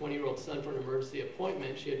in her 20-year-old son for an emergency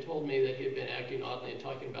appointment. She had told me that he had been acting oddly and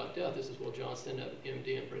talking about death. This is Will Johnston,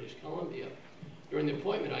 MD in British Columbia. During the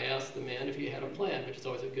appointment, I asked the man if he had a plan, which is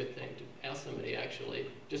always a good thing to ask somebody, actually,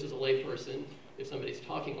 just as a layperson, if somebody's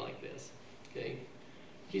talking like this. Okay?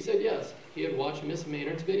 He said yes. He had watched Miss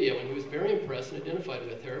Maynard's video, and he was very impressed and identified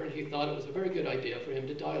with her, and he thought it was a very good idea for him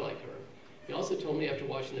to die like her. He also told me after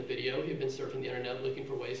watching the video, he had been surfing the internet looking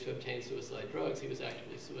for ways to obtain suicide drugs. He was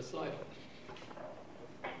actively suicidal.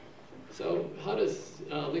 So how does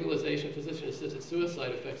legalization of physician-assisted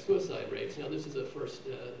suicide affect suicide rates? Now, this is a first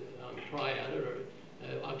try at it, or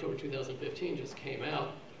October 2015 just came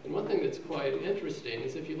out. And one thing that's quite interesting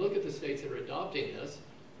is if you look at the states that are adopting this,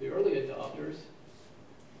 the early adopters,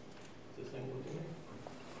 is this thing working?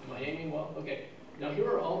 Am I aiming well? Okay. Now, here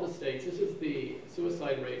are all the states. This is the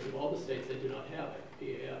suicide rates of all the states that do not have it,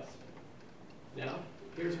 PAS. Now,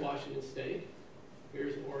 here's Washington State,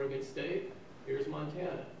 here's Oregon State, here's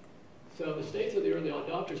Montana. So the states of the early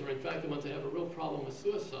adopters are, in fact, the ones that have a real problem with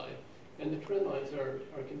suicide, and the trend lines are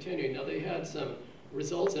continuing. Now, they had some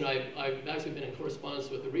results, and I've actually been in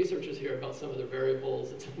correspondence with the researchers here about some of their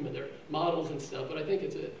variables and some of their models and stuff, but I think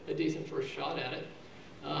it's a decent first shot at it.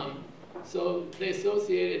 So they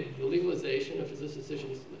associated the legalization of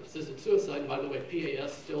physician-assisted suicide, and by the way,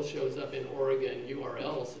 PAS still shows up in Oregon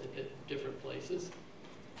URLs at different places,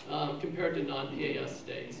 compared to non-PAS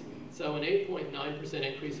states. So an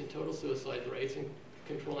 8.9% increase in total suicide rates and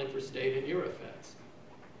controlling for state and year effects.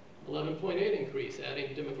 11.8 increase,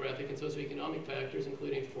 adding demographic and socioeconomic factors,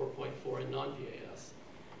 including 4.4 in non-PAS.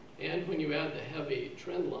 And when you add the heavy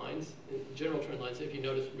trend lines, general trend lines, if you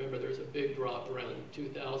notice, remember there's a big drop around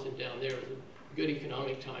 2000 down there, good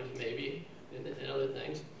economic times maybe, and other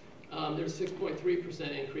things. There's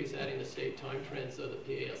 6.3% increase adding the state time trend, so the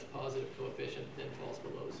PAS positive coefficient then falls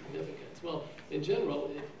below significance. Well, in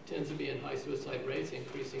general, it tends to be in high suicide rates,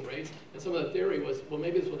 increasing rates, and some of the theory was, well,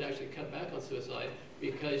 maybe this would actually cut back on suicide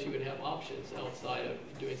because you would have options outside of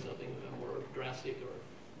doing something more drastic or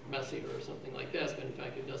messy or something like this, but in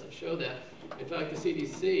fact it doesn't show that. In fact, the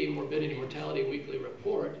CDC Morbidity and Mortality Weekly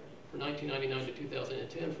Report for 1999 to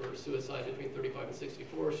 2010 for suicide between 35 and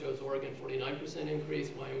 64 shows Oregon 49% increase,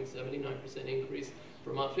 Wyoming 79% increase,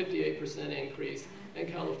 Vermont 58% increase, and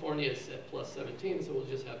California is at plus 17, so we'll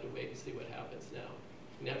just have to wait and see what happens now.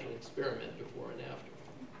 Natural experiment before and after.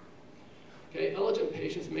 Okay, eligible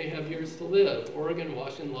patients may have years to live. Oregon,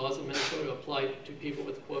 Washington laws of Minnesota apply to people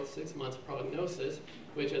with, quote, 6 months prognosis,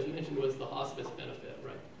 which, as mentioned, was the hospice benefit,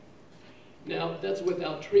 right? Now, that's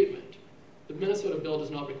without treatment. The Minnesota bill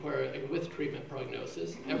does not require a with treatment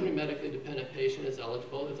prognosis. Every medically dependent patient is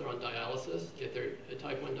eligible if they're on dialysis, if they're a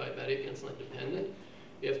type 1 diabetic, insulin dependent,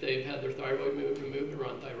 if they've had their thyroid removed or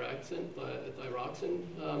on thyroxine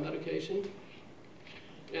medication.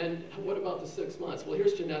 And what about the 6 months? Well,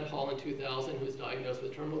 here's Jeanette Hall in 2000, who was diagnosed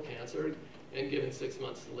with terminal cancer and given 6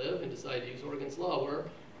 months to live and decided to use Oregon's law, where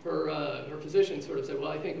her physician sort of said,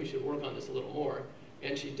 well, I think we should work on this a little more.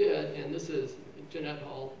 And she did, and this is Jeanette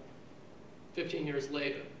Hall 15 years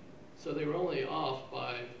later. So they were only off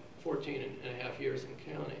by 14 and a half years and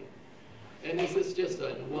counting. And is this just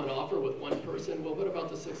a one offer with one person? Well, what about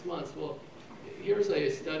the 6 months? Well, here's a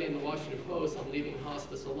study in the Washington Post on leaving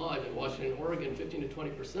hospice alive. In Washington and Oregon, 15 to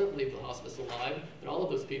 20% leave the hospice alive, and all of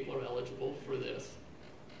those people are eligible for this.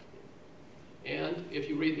 And if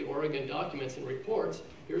you read the Oregon documents and reports,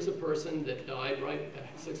 here's a person that died, right,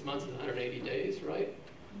 6 months and 180 days, right?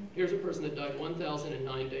 Here's a person that died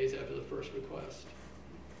 1,009 days after the first request.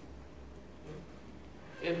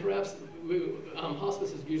 And perhaps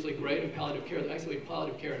hospice is usually great in palliative care. Actually,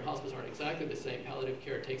 palliative care and hospice aren't exactly the same. Palliative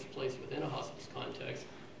care takes place within a hospice context,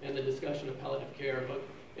 and the discussion of palliative care, but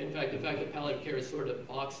in fact, the fact that palliative care is sort of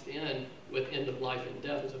boxed in with end of life and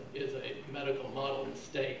death is a medical model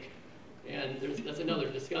mistake. And that's another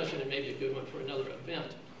discussion and maybe a good one for another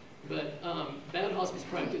event. But bad hospice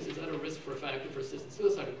practice is at a risk for a factor for assisted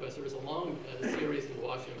suicide requests. There was a long series in the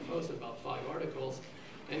Washington Post, about 5 articles.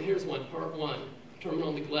 And here's one, part 1.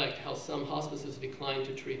 Terminal neglect, how some hospices decline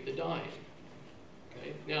to treat the dying.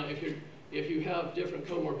 Okay? Now, if you have different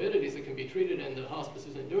comorbidities that can be treated and the hospice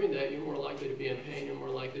isn't doing that, you're more likely to be in pain, you're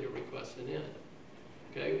more likely to request an end.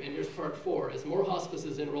 Okay? And here's part 4. As more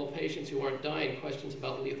hospices enroll patients who aren't dying, questions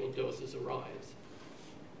about lethal doses arise.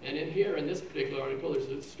 And in here, in this particular article, there's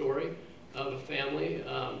a story of a family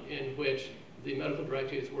in which the medical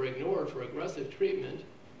directives were ignored for aggressive treatment.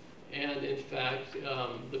 And in fact,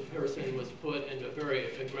 the person was put into a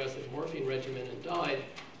very aggressive morphine regimen and died.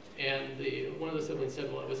 And one of the siblings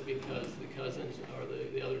said, well, it was because the cousins or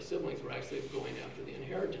the other siblings were actually going after the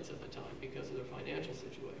inheritance at the time because of their financial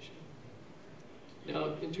situation.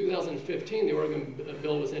 Now, in 2015, the Oregon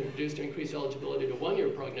bill was introduced to increase eligibility to 1-year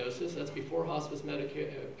prognosis. That's before hospice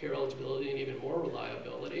Medicare eligibility and even more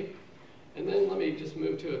reliability. And then let me just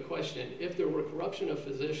move to a question. If there were corruption of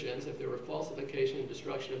physicians, if there were falsification and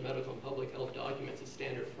destruction of medical and public health documents as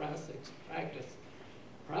standard practice,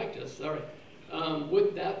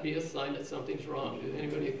 would that be a sign that something's wrong? Does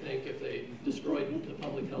anybody think if they destroyed the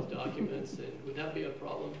public health documents, would that be a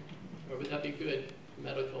problem? Or would that be good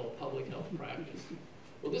medical public health practice?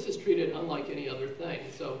 Well, this is treated unlike any other thing.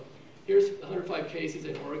 So here's 105 cases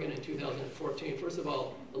in Oregon in 2014. First of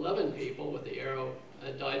all, 11 people with the arrow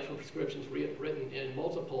died from prescriptions written in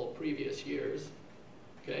multiple previous years.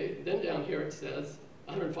 Okay, then down here it says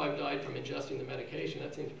 105 died from ingesting the medication.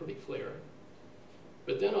 That seems pretty clear.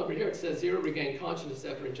 But then over here it says 0 regained consciousness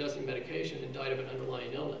after ingesting medication and died of an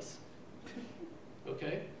underlying illness.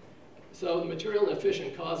 Okay? So the material and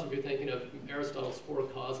efficient cause, if you're thinking of Aristotle's 4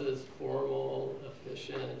 causes, formal,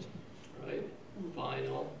 efficient, right?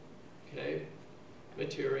 Final, okay?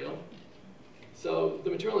 Material. So the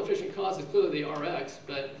material and efficient cause is clearly the RX,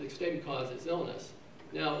 but the stated cause is illness.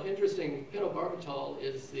 Now, interesting, pentobarbital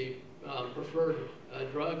is the preferred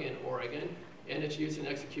drug in Oregon, and it's used in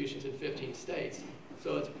executions in 15 states.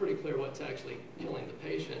 So it's pretty clear what's actually killing the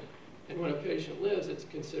patient. And when a patient lives, it's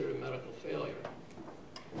considered a medical failure.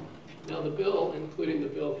 Now the bill, including the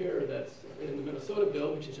bill here that's in the Minnesota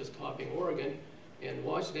bill, which is just copying Oregon, and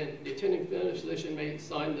Washington, the attending physician may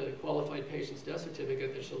sign the qualified patient's death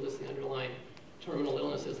certificate that shall list the underlying terminal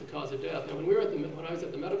illness as the cause of death. Now when I was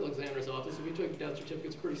at the medical examiner's office, we took death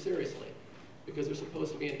certificates pretty seriously because they're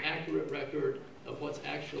supposed to be an accurate record of what's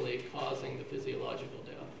actually causing the physiological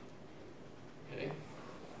death. Okay?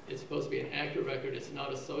 It's supposed to be an accurate record. It's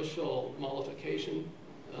not a social mollification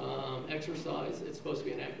exercise. It's supposed to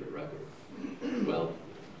be an accurate record. Well,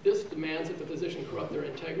 this demands that the physician corrupt their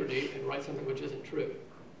integrity and write something which isn't true.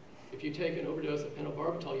 If you take an overdose of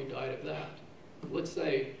pentobarbital, you died of that. Let's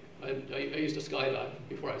say, I used to skydive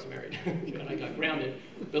before I was married, and I got grounded.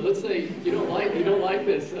 But let's say you don't like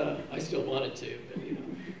this. I still wanted to, but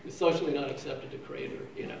it's socially not accepted to crater,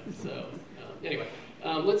 So anyway,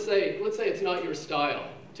 let's say it's not your style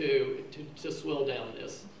to swill down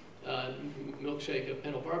this milkshake of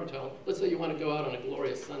pentobarbital. Let's say you want to go out on a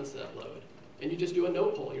glorious sunset load, and you just do a no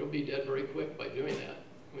pull. You'll be dead very quick by doing that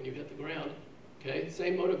when you hit the ground. Okay,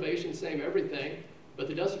 same motivation, same everything. but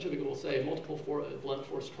the death certificate will say multiple blunt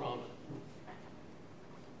force trauma.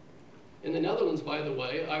 In the Netherlands, by the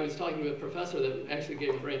way, I was talking to a professor that actually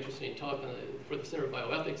gave a very interesting talk for the Center of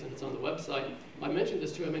Bioethics, and it's on the website. I mentioned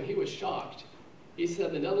this to him, and he was shocked. He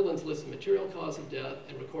said the Netherlands lists the material cause of death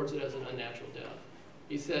and records it as an unnatural death.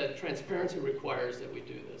 He said transparency requires that we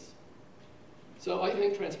do this. So I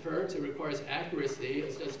think transparency requires accuracy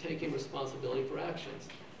as does taking responsibility for actions.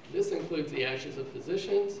 This includes the actions of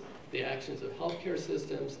physicians, the actions of healthcare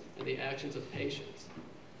systems, and the actions of patients.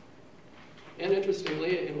 And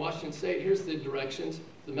interestingly, in Washington State, here's the directions.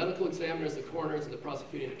 The medical examiners, the coroners, and the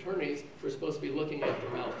prosecuting attorneys are supposed to be looking after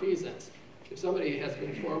malfeasance. If somebody has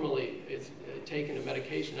been formally taken a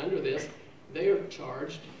medication under this, they are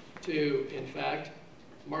charged to, in fact,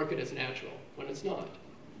 mark it as natural when it's not.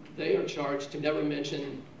 They are charged to never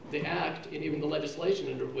mention the act and even the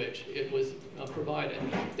legislation under which it was provided.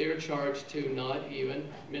 They are charged to not even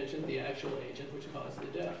mention the actual agent which caused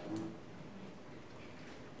the death.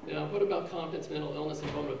 Now, what about competence, mental illness, and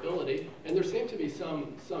vulnerability? And there seem to be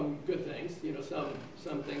some good things,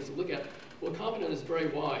 some things to look at. Well, competence is very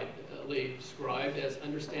widely described as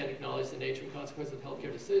understand, acknowledge the nature and consequences of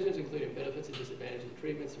healthcare decisions, including benefits and disadvantages of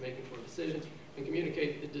treatments, and make informed decisions, and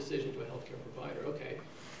communicate the decision to a healthcare provider. Okay.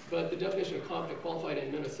 But the definition of competent qualified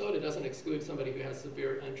in Minnesota doesn't exclude somebody who has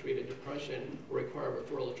severe untreated depression or require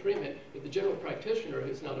referral to treatment. If the general practitioner,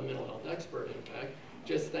 who's not a mental health expert, in fact,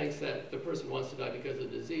 just thinks that the person wants to die because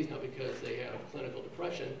of the disease, not because they have clinical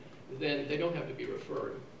depression, then they don't have to be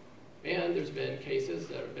referred. And there's been cases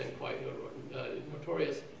that have been quite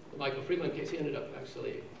notorious. The Michael Friedland case, he ended up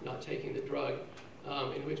actually not taking the drug,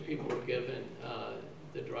 in which people were given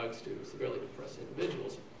the drugs to severely depressed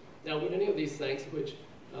individuals. Now, would any of these things, which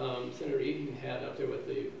Senator Eaton had up there with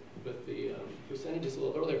the percentages a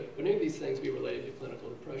little earlier, would any of these things be related to clinical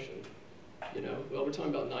depression? Well, we're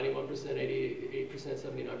talking about 91%, 88%,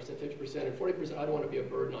 79%, 50%, and 40%. I don't want to be a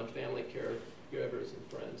burden on family caregivers and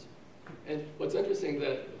friends. And what's interesting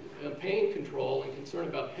that pain control and concern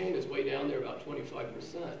about pain is way down there, about 25%.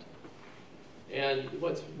 And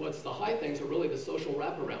what's the high things are really the social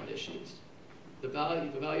wraparound issues. The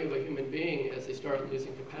value of a human being as they start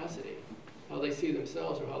losing capacity, how they see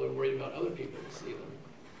themselves or how they're worried about other people to see them.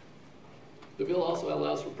 The bill also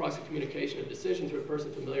allows for proxy communication of decisions through a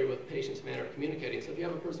person familiar with the patient's manner of communicating. So if you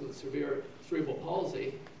have a person with severe cerebral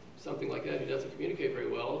palsy, something like that, who doesn't communicate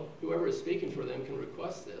very well, whoever is speaking for them can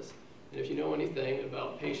request this. And if you know anything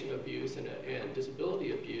about patient abuse and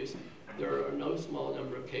disability abuse, there are no small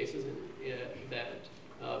number of cases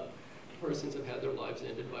that persons have had their lives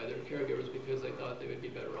ended by their caregivers because they thought they would be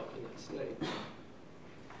better off in that state.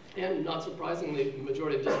 And not surprisingly, the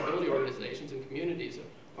majority of disability organizations and communities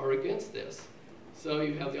are against this. So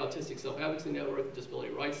you have the Autistic Self-Advocacy Network, the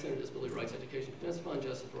Disability Rights Center, Disability Rights Education Defense Fund,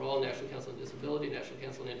 Justice for All, National Council on Disability, National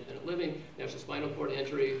Council on Independent Living, National Spinal Cord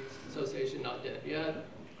Injury Association, Not Dead Yet,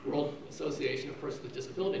 World Association of Persons with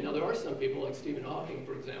Disability. Now there are some people like Stephen Hawking,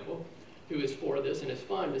 for example, who is for this and is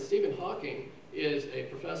fine, but Stephen Hawking is a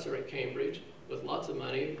professor at Cambridge with lots of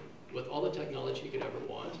money, with all the technology you could ever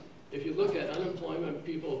want. If you look at unemployment of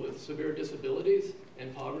people with severe disabilities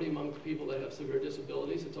and poverty among people that have severe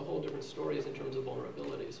disabilities, it's a whole different story in terms of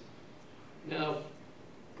vulnerabilities. Now,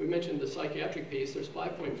 we mentioned the psychiatric piece. There's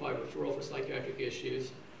 5.5 referral for psychiatric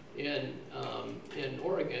issues in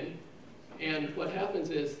Oregon. And what happens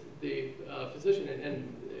is the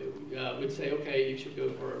physician would say, okay, you should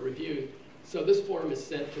go for a review. So this form is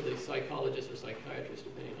sent to the psychologist or psychiatrist,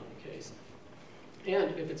 depending on the case.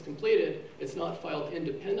 And if it's completed, it's not filed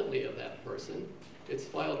independently of that person. It's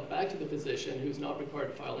filed back to the physician, who's not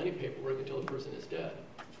required to file any paperwork until the person is dead.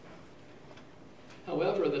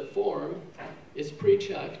 However, the form is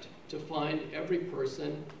pre-checked to find every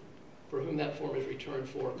person for whom that form is returned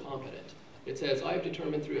for competent. It says, I have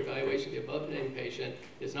determined through evaluation the above-named patient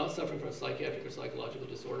is not suffering from a psychiatric or psychological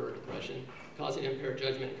disorder or depression, causing impaired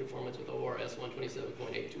judgment in conformance with ORS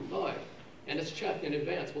 127.825. And it's checked in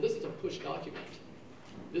advance. Well, this is a push document.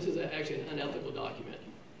 This is actually an unethical document.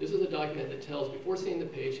 This is a document that tells, before seeing the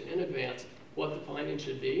patient in advance, what the findings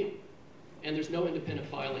should be, and there's no independent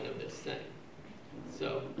filing of this thing.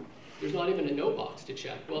 So there's not even a no box to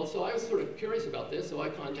check. Well, so I was sort of curious about this, so I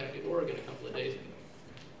contacted Oregon a couple of days ago.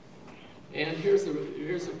 And here's the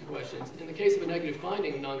questions. In the case of a negative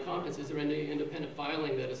finding of non-competence, is there any independent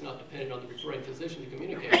filing that is not dependent on the referring physician to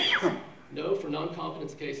communicate with? No, for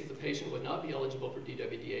non-competence cases, the patient would not be eligible for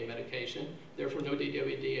DWDA medication. Therefore, no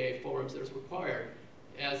DWDA forms that is required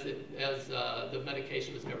as the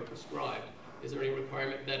medication was never prescribed. Is there any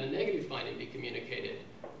requirement that a negative finding be communicated?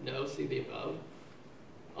 No, see the above.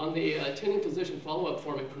 On the attending physician follow-up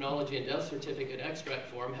form and chronology and death certificate extract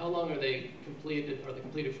form, how long are the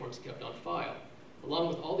completed forms kept on file? Along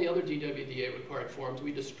with all the other DWDA required forms,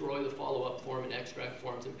 we destroy the follow-up form and extract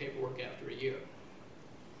forms and paperwork after a year.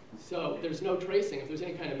 So there's no tracing. If there's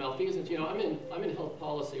any kind of malfeasance, you know, I'm in health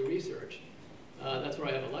policy research. That's where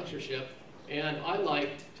I have a lectureship, and I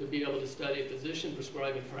like to be able to study physician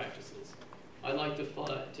prescribing practices. I like to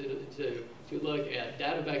look at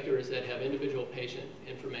data vectors that have individual patient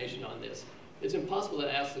information on this. It's impossible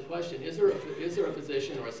to ask the question, is there a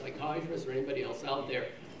physician or a psychiatrist or anybody else out there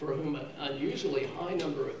for whom an unusually high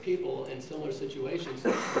number of people in similar situations are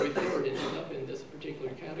referred and end up in this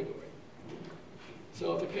particular category?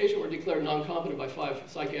 So if a patient were declared non-competent by 5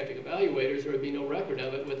 psychiatric evaluators, there would be no record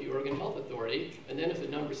of it with the Oregon Health Authority. And then if the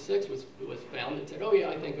number 6 was found, it said, oh yeah,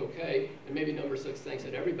 I think okay, and maybe number 6 thinks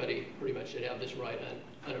that everybody pretty much should have this right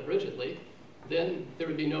unabridgedly, then there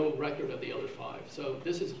would be no record of the other 5. So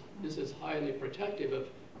this is highly protective of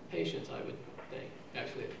patients, I would think.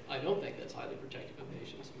 Actually, I don't think that's highly protective of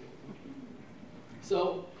patients.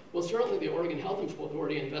 So, well, certainly the Oregon Health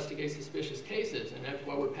Authority investigates suspicious cases, and that's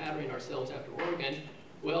why we're patterning ourselves after Oregon.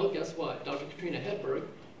 Well, guess what? Dr. Katrina Hedberg,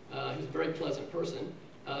 who's a very pleasant person,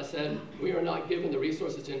 said, we are not given the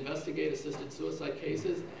resources to investigate assisted suicide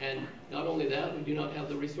cases, and not only that, we do not have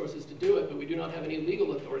the resources to do it, but we do not have any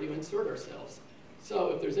legal authority to insert ourselves. So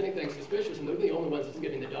if there's anything suspicious, and they're the only ones that's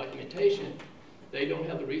getting the documentation, they don't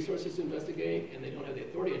have the resources to investigate, and they don't have the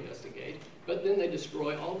authority to investigate, but then they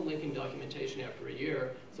destroy all the linking documentation after a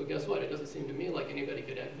year. So guess what? It doesn't seem to me like anybody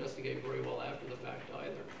could investigate very well after the fact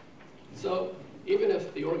either. So even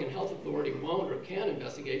if the Oregon Health Authority won't or can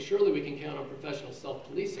investigate, surely we can count on professional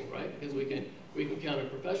self-policing, right? Because we can count on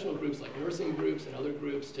professional groups like nursing groups and other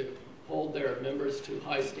groups to hold their members to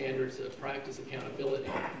high standards of practice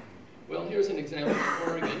accountability. Well, here's an example in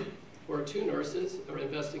Oregon where 2 nurses are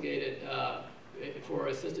investigated for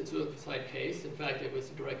assisted suicide case. In fact, it was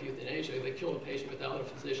direct euthanasia. They killed a patient without a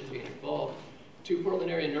physician being involved. 2 Portland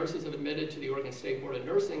area nurses have admitted to the Oregon State Board of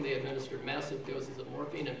Nursing. They administered massive doses of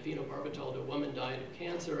morphine and phenobarbital to a woman dying of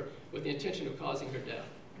cancer with the intention of causing her death.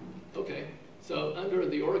 Okay, so under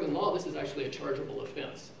the Oregon law, this is actually a chargeable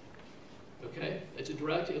offense. Okay, it's a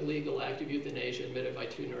direct illegal act of euthanasia admitted by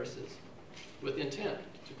 2 nurses with intent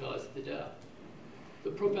to cause the death. The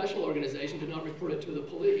professional organization did not report it to the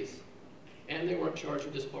police, and they weren't charged or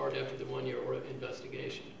disbarred after the 1-year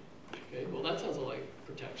investigation. Okay, well that sounds like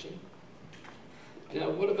protection. Now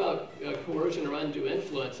what about coercion or undue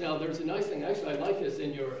influence? Now there's a nice thing, actually I like this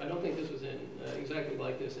in your, I don't think this was in exactly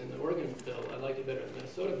like this in the Oregon bill, I liked it better in the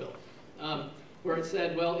Minnesota bill, where it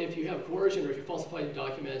said, well, if you have coercion or if you falsify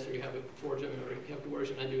documents or you have a forgery or you have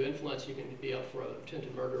coercion, undue influence, you can be up for a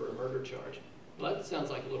attempted murder or a murder charge. Well, that sounds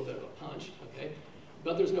like a little bit of a punch, okay?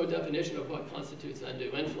 But there's no definition of what constitutes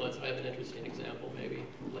undue influence. I have an interesting example maybe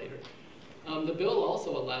later. The bill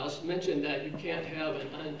also mentioned that you can't have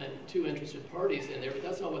 2 interested parties in there, but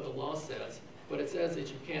that's not what the law says. What it says is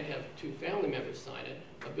you can't have 2 family members sign it.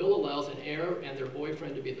 A bill allows an heir and their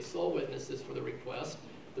boyfriend to be the sole witnesses for the request.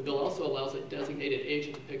 The bill also allows a designated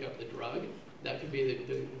agent to pick up the drug. That could be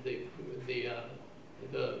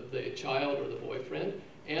the child or the boyfriend.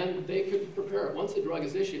 And they could prepare it. Once the drug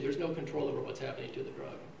is issued, there's no control over what's happening to the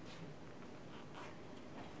drug.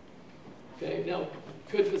 Okay, now,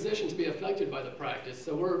 could physicians be affected by the practice?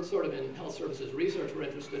 So we're sort of in health services research, we're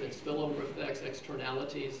interested in spillover effects,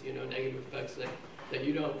 externalities, you know, negative effects that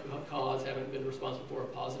you don't cause, haven't been responsible for,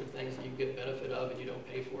 positive things that you get benefit of and you don't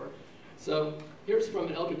pay for. So here's from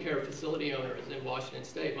an elder care facility owner in Washington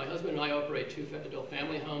State. My husband and I operate 2 adult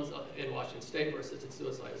family homes in Washington State where assisted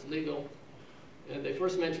suicide is legal. And they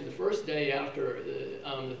first mentioned the first day after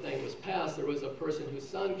the thing was passed, there was a person whose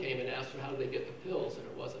son came and asked for how they get the pills, and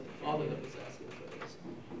it wasn't the father that was asking for this.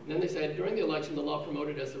 And then they said, during the election, the law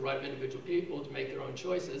promoted as the right of individual people to make their own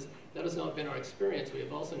choices. That has not been our experience. We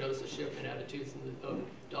have also noticed a shift in attitudes of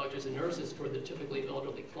doctors and nurses toward the typically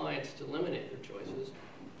elderly clients to eliminate their choices.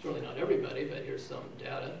 Certainly not everybody, but here's some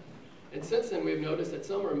data. And since then, we've noticed that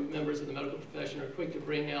some members of the medical profession are quick to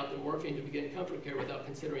bring out the morphine to begin comfort care without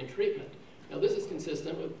considering treatment. Now this is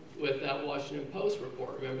consistent with that Washington Post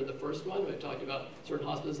report. Remember the first one? We talked about certain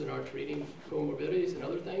hospitals that are treating comorbidities and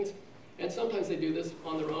other things. And sometimes they do this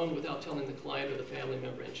on their own without telling the client or the family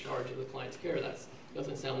member in charge of the client's care. That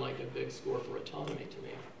doesn't sound like a big score for autonomy to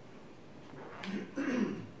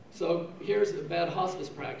me. So here's the bad hospice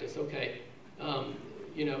practice. Okay,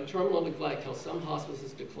 you know, terminal neglect, how some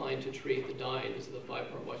hospices decline to treat the dying. This is the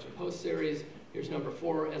 5-part Washington Post series. Here's number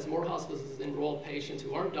 4. As more hospices enroll patients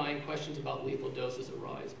who aren't dying, questions about lethal doses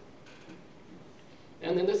arise.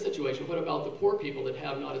 And in this situation, what about the poor people that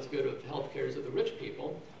have not as good of health care as the rich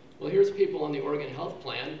people? Well, here's people on the Oregon Health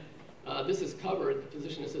Plan. This is covered,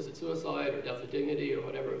 physician-assisted suicide or death with dignity or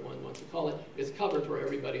whatever one wants to call it, is covered for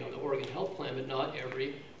everybody on the Oregon Health Plan, but not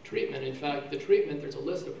every treatment. In fact, the treatment, there's a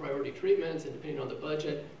list of priority treatments, and depending on the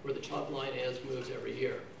budget, where the chop line is, moves every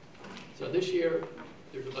year. So this year,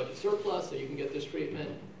 there's a budget surplus, so you can get this treatment.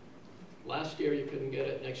 Last year, you couldn't get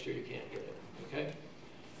it. Next year, you can't get it, okay?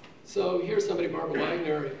 So here's somebody, Barbara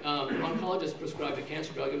Wagner, an oncologist prescribed a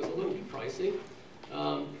cancer drug. It was a little pricey,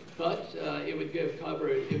 but it would give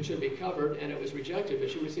coverage, it should be covered, and it was rejected.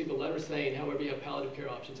 But she received a letter saying, however, you have palliative care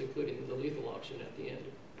options, including the lethal option at the end.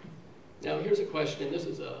 Now, here's a question. This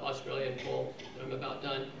is an Australian poll. I'm about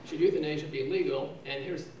done. Should euthanasia be legal? And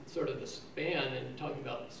here's sort of the span, and talking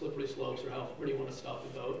about slippery slopes, or where do you want to stop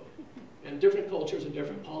the vote? And different cultures and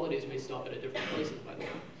different polities may stop it at different places, by the way.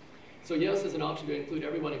 So yes is an option to include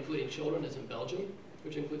everyone, including children, as in Belgium,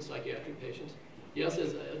 which includes psychiatric patients. Yes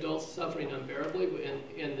as adults suffering unbearably.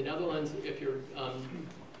 In the Netherlands, if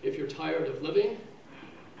you're tired of living,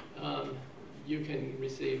 you can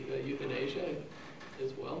receive euthanasia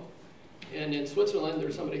as well. And in Switzerland,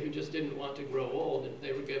 there's somebody who just didn't want to grow old, and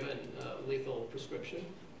they were given a lethal prescription.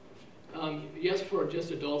 Yes for just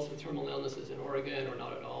adults with terminal illnesses in Oregon, or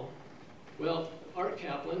not at all. Well, Art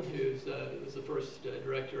Kaplan, who was the first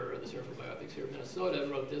director of the Center for Bioethics here in Minnesota,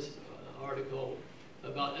 wrote this article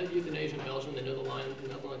about euthanasia in Belgium and the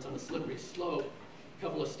Netherlands on a slippery slope. A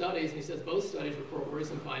couple of studies, and he says both studies report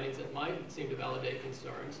worrisome findings that might seem to validate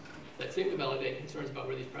concerns, about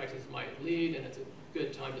where these practices might lead, and it's a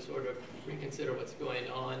good time to sort of reconsider what's going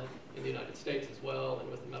on in the United States as well and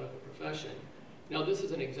with the medical profession. Now, this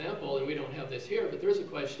is an example, and we don't have this here, but there's a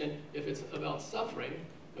question, if it's about suffering.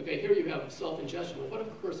 Okay, here you have self-ingestion. Well, what if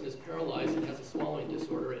a person is paralyzed and has a swallowing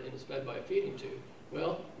disorder and is fed by a feeding tube?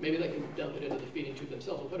 Well, maybe they can dump it into the feeding tube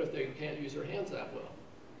themselves. But what if they can't use their hands that well?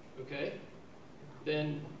 Okay,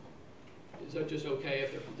 then is that just okay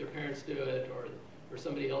if their parents do it or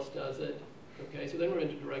somebody else does it? Okay, so then we're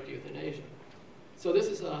into direct euthanasia. So this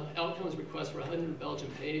is an outcomes request for 100 Belgian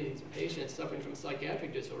patients suffering from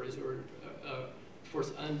psychiatric disorders who are for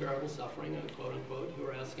unbearable suffering, quote unquote, who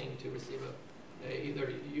are asking to receive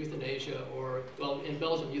either euthanasia or, well, in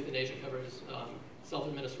Belgium, euthanasia covers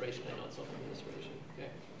self-administration and not self-administration, okay?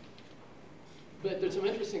 But there's some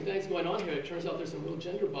interesting things going on here. It turns out there's some real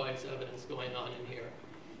gender bias evidence going on in here.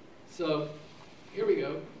 So here we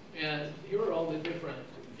go, and here are all the different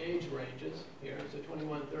age ranges here. So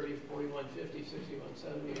 21, 30, 41, 50, 61,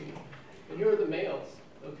 70, 80. And here are the males,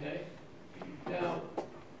 okay? Now,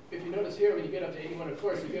 if you notice here, when you get up to 81, of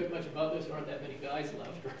course, you get much above this, there aren't that many guys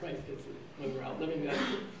left, right? Because when we're outliving that.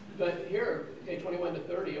 But here, okay, 21 to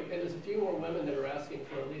 30, okay, there's a few more women that are asking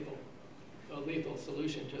for a lethal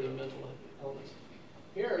solution to their mental illness.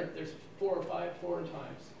 Here, there's 4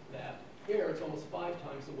 times that. Here, it's almost 5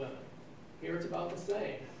 times the women. Here, it's about the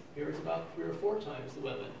same. Here, it's about 3 or 4 times the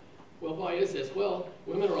women. Well, why is this? Well,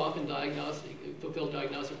 women are often fulfill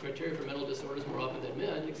diagnostic criteria for mental disorders more often than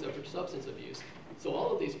men, except for substance abuse. So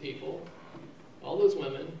all of these people, all those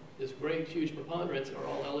women, this great, huge preponderance, are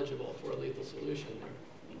all eligible for a lethal solution there.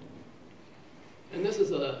 And this is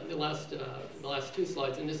the last 2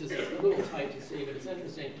 slides, and this is a little tight to see, but it's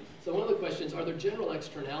interesting. So one of the questions, are there general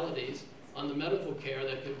externalities on the medical care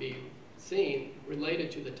that could be seen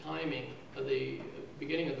related to the timing of the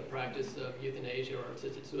beginning of the practice of euthanasia or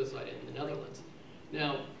assisted suicide in the Netherlands?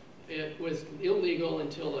 Now, it was illegal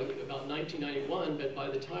until about 1991, but by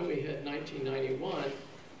the time we hit 1991,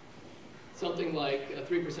 something like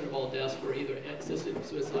 3% of all deaths were either assisted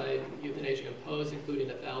suicide, euthanasia imposed, including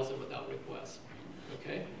 1,000 without request.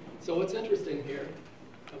 Okay, so what's interesting here?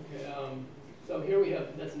 Okay, so here we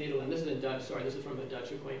have, that's Netherlands. This is in Dutch. Sorry, this is from a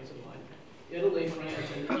Dutch acquaintance of mine. Italy, France,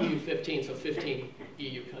 and EU 15, so 15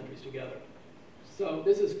 EU countries together. So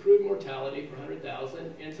this is crude mortality per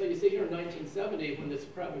 100,000, and so you see here in 1970, when this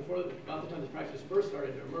about the time this practice first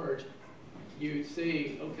started to emerge, you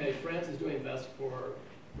see, okay, France is doing best for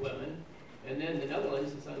women, and then the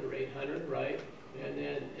Netherlands is under 800, right? And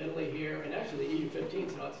then Italy here, and actually EU 15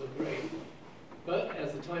 is not so great. But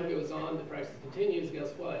as the time goes on, the practice continues.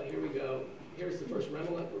 Guess what? Here we go. Here's the first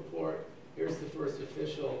Remelec report. Here's the first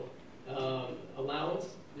official allowance.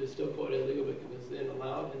 It's still quote illegal, but it was then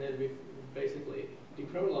allowed, and then we basically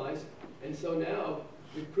decriminalized. And so now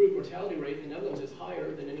the crude mortality rate in the Netherlands is higher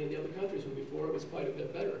than any of the other countries, when before it was quite a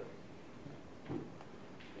bit better.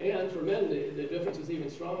 And for men, the difference is even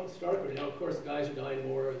starker. Now, of course, guys are dying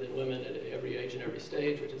more than women at every age and every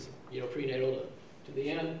stage, which is, you know, prenatal to the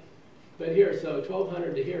end. But here, so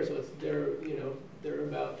 1,200 to here, so it's they're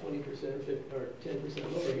about 20% or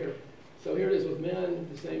 10% lower here. So here it is with men,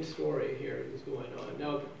 the same story here is going on.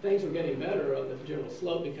 Now, things are getting better on the general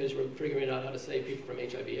slope because we're figuring out how to save people from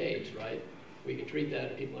HIV/AIDS, right? We can treat that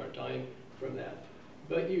and people aren't dying from that.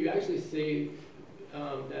 But you actually see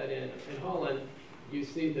that in Holland, you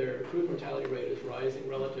see their crude mortality rate is rising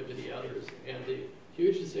relative to the others. And the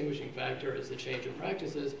huge distinguishing factor is the change in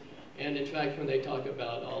practices. And in fact, when they talk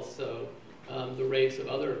about also the rates of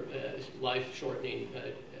other life-shortening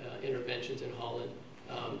interventions in Holland,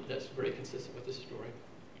 that's very consistent with this story.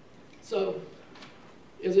 So,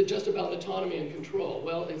 is it just about autonomy and control?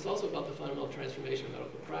 Well, it's also about the fundamental transformation of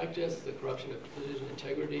medical practice, the corruption of physician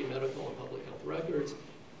integrity, medical and public health records,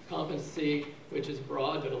 competency, which is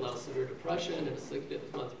broad but allows severe depression and a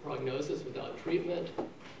 6-month prognosis without treatment,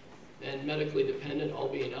 and medically dependent, all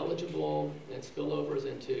being eligible, and spillovers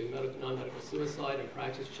into non-medical suicide and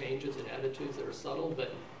practice changes and attitudes that are subtle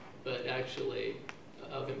but actually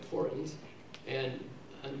of importance, and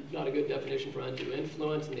not a good definition for undue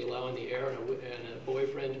influence and the allowing the heir and a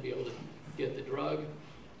boyfriend to be able to get the drug.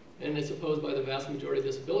 And it's opposed by the vast majority of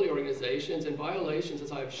disability organizations, and violations,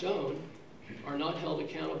 as I've shown, are not held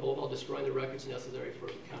accountable while destroying the records necessary for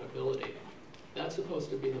accountability. That's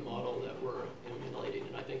supposed to be the model that we're emulating,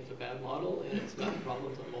 and I think it's a bad model, and it's got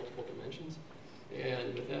problems on multiple dimensions.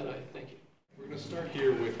 And with that, I thank you. We're going to start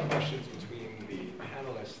here with questions between the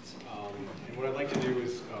panelists. And what I'd like to do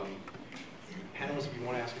is, panelists, if you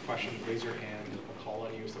want to ask a question, raise your hand. I'll call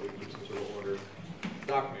on you so we can keep some sort of order.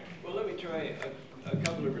 Doc, well, let me try a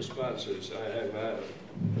couple of responses. I'm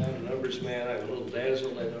not a numbers man. I'm a little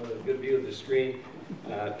dazzled. I don't have a good view of the screen.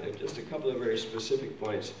 Just a couple of very specific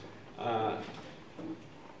points. I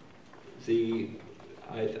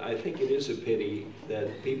think it is a pity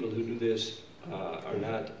that people who do this are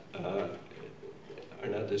not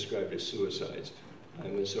described as suicides.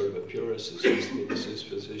 I'm a sort of a purist. It seems to me this is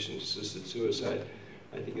physician-assisted suicide.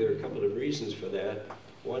 I think there are a couple of reasons for that.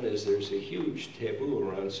 One is there's a huge taboo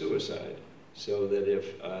around suicide, so that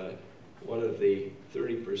if one of the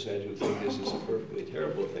 30% who think this is a perfectly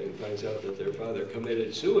terrible thing finds out that their father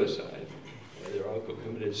committed suicide, or their uncle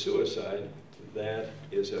committed suicide, that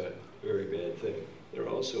is a very bad thing. There are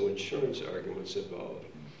also insurance arguments involved.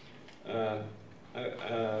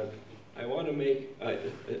 I want to make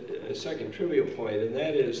a second trivial point, and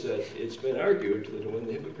that is that it's been argued that when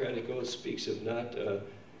the Hippocratic Oath speaks of not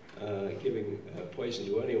giving poison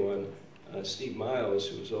to anyone, Steve Miles,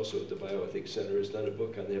 who is also at the Bioethics Center, has done a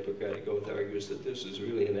book on the Hippocratic Oath, argues that this is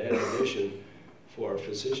really an admonition for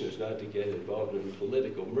physicians not to get involved in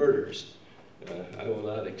political murders. I will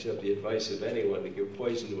not accept the advice of anyone to give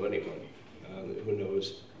poison to anyone who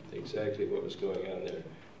knows exactly what was going on there.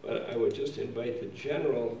 But I would just invite the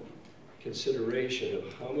general consideration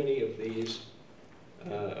of how many of these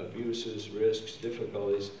abuses, risks,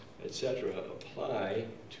 difficulties, etc. apply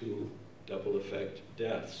to double effect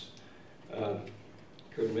deaths.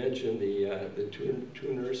 Kurt mentioned the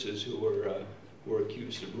two nurses who were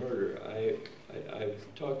accused of murder. I've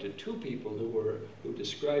talked to two people who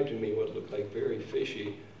described to me what looked like very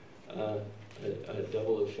fishy a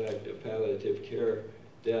double effect of palliative care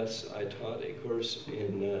deaths. I taught a course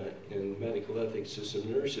in medical ethics to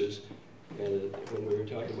some nurses, and when we were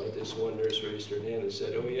talking about this, one nurse raised her hand and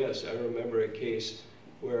said, "Oh yes, I remember a case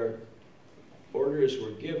where orders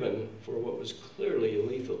were given for what was clearly a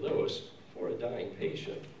lethal dose for a dying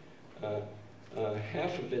patient.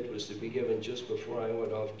 Half of it was to be given just before I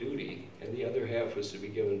went off duty, and the other half was to be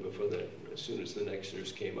given as soon as the next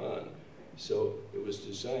nurse came on. So it was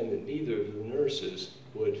designed that neither of the nurses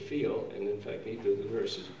would feel, and in fact neither of the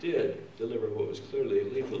nurses did, deliver what was clearly a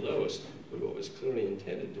lethal dose, but what was clearly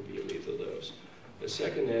intended to be a lethal dose." The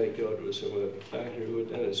second anecdote was from a doctor who had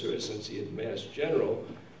done his residency at Mass General,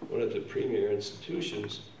 one of the premier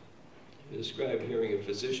institutions. He described hearing a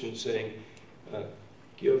physician saying,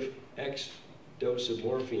 "Give X dose of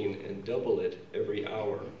morphine and double it every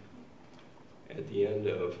hour." At the end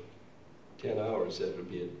of 10 hours, that would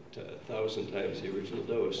be 1,000 times the original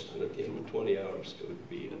dose, and at the end of 20 hours, it would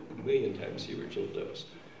be 1,000,000 times the original dose.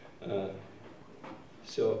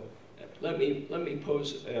 So let me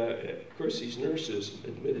pose, of course, these nurses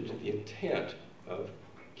admitted to the intent of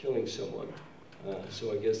killing someone,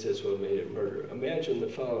 so I guess that's what made it murder. Imagine the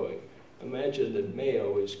following. Imagine that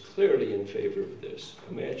Mayo is clearly in favor of this.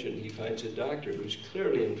 Imagine he finds a doctor who's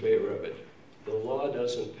clearly in favor of it. The law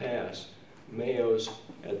doesn't pass. Mayo's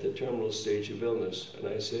at the terminal stage of illness, and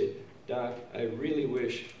I say, "Doc, I really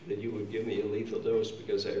wish that you would give me a lethal dose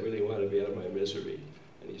because I really want to be out of my misery."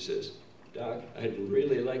 And he says, "Doc, I'd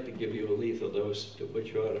really like to give you a lethal dose to put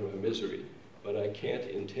you out of my misery, but I can't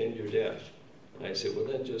intend your death." And I say, "Well,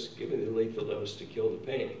 then just give me the lethal dose to kill the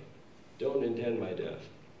pain. Don't intend my death."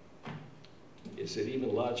 is it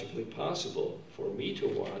even logically possible for me to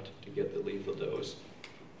want to get the lethal dose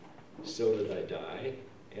so that I die,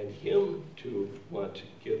 and him to want to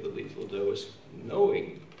give the lethal dose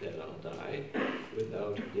knowing that I'll die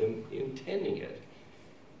without him intending it?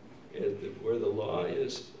 Where the law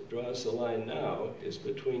draws the line now is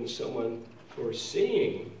between someone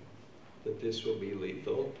foreseeing that this will be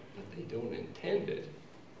lethal, but they don't intend it,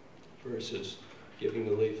 versus giving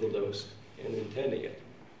the lethal dose and intending it.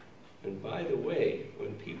 And by the way,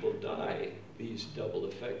 when people die, these double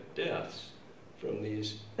effect deaths from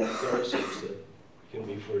these doses that can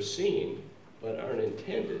be foreseen but aren't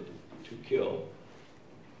intended to kill,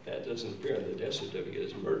 that doesn't appear on the death certificate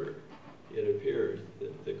as murder. It appeared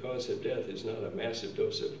that the cause of death is not a massive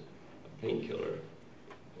dose of a painkiller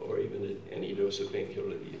or even any dose of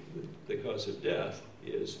painkiller. The cause of death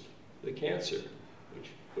is the cancer, which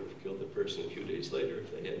would have killed the person a few days later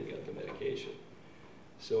if they hadn't got the medication.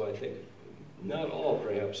 So I think not all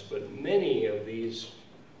perhaps, but many of these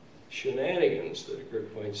shenanigans that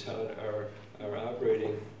Kirk points out are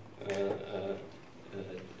operating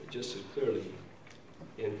just as clearly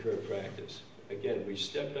in current practice. Again, we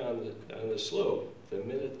stepped on the slope the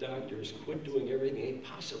minute doctors quit doing everything they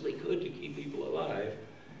possibly could to keep people alive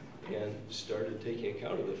and started taking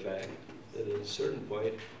account of the fact that at a certain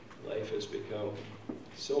point, life has become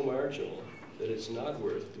so marginal that it's not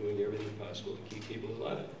worth doing everything possible to keep people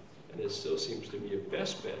alive. And it still seems to me your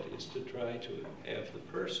best bet is to try to have the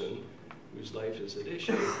person whose life is at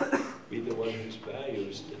issue be the one whose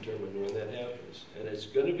values determine when that happens. And it's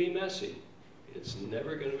going to be messy. It's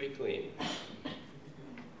never going to be clean.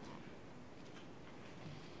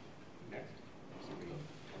 Next.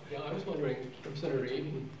 Yeah, I was wondering from Senator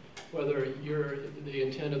Eaton whether the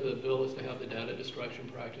intent of the bill is to have the data destruction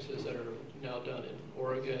practices that are now done in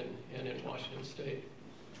Oregon and in Washington State.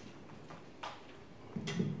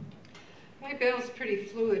 My bill's pretty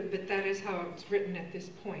fluid, but that is how it's written at this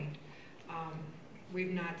point.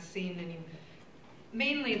 We've not seen any.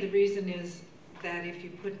 Mainly the reason is that if you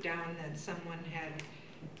put down that someone had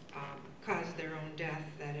caused their own death,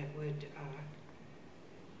 that it would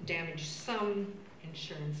damage some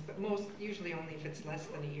insurance, but usually only if it's less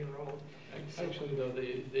than a year old. Actually, though,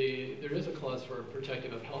 there is a clause for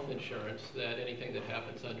protective of health insurance that anything that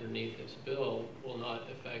happens underneath this bill will not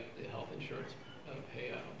affect the health insurance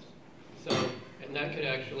payouts. So, and that could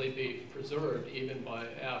actually be preserved even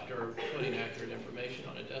after putting accurate information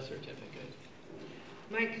on a death certificate.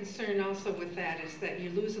 My concern also with that is that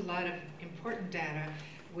you lose a lot of important data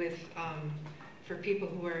with for people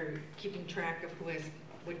who are keeping track of who has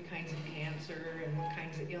what kinds of cancer and what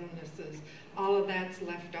kinds of illnesses. All of that's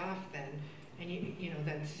left off then, and you know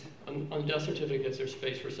that's on death certificates. There's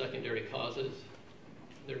space for secondary causes.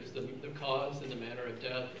 There's the cause and the manner of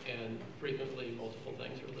death, and frequently multiple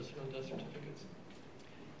things are listed on death certificates.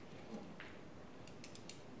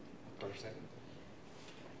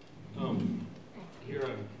 Here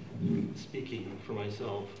I'm speaking for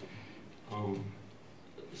myself.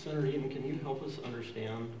 Senator Eaton, can you help us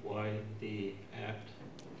understand why the act,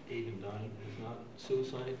 aid in dying, is not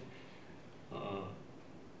suicide? I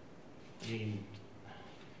mean,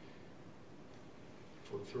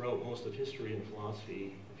 throughout most of history and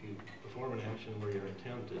philosophy, if you perform an action where your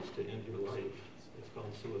intent is to end your life, it's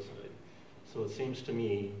called suicide. So it seems to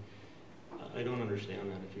me, I don't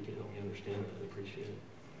understand that. If you could help me understand that, I'd appreciate it.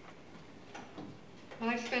 Well,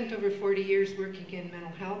 I've spent over 40 years working in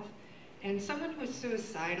mental health, and someone who's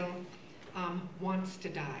suicidal wants to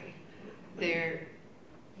die. They're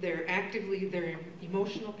in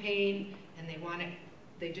emotional pain, and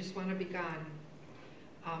they just want to be gone.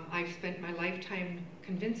 I've spent my lifetime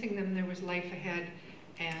convincing them there was life ahead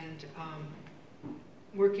and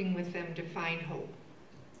working with them to find hope.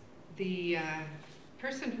 The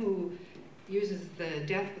person who uses the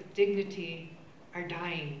death with dignity are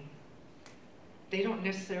dying. They don't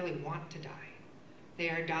necessarily want to die. They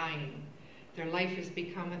are dying. Their life has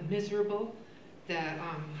become miserable. The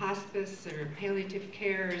hospice or palliative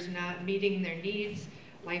care is not meeting their needs.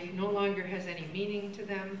 Life no longer has any meaning to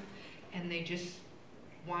them, and they just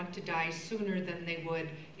want to die sooner than they would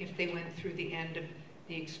if they went through the end of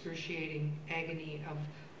the excruciating agony of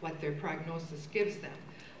what their prognosis gives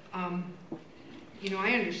them. You know,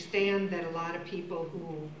 I understand that a lot of people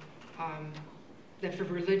who, that for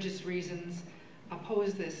religious reasons,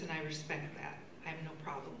 oppose this, and I respect that. I have no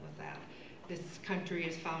problem with that. This country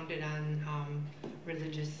is founded on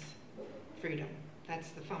religious freedom. That's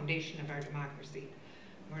the foundation of our democracy.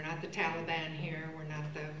 We're not the Taliban here, we're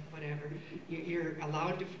not the whatever. You're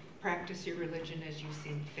allowed to practice your religion as you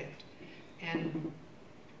seem fit. And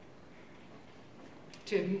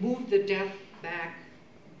to move the death back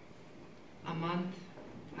a month,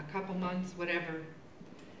 a couple months, whatever.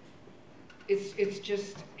 It's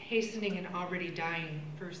just hastening an already dying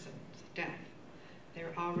person's death.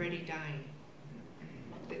 They're already dying.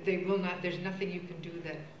 They will not, there's nothing you can do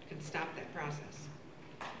that can stop that process.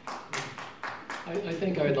 I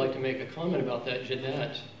think I'd like to make a comment about that.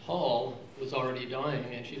 Jeanette Hall was already dying,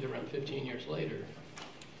 and she's around 15 years later.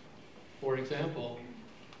 For example,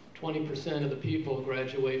 20% of the people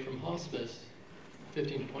graduate from hospice,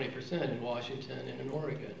 15 to 20% in Washington and in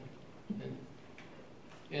Oregon.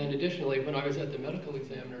 And additionally, when I was at the medical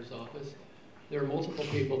examiner's office, there were multiple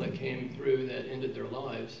people that came through that ended their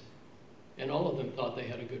lives, and all of them thought they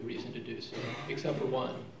had a good reason to do so, except for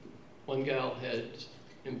one. One gal had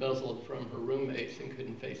embezzled from her roommates and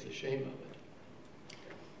couldn't face the shame of it.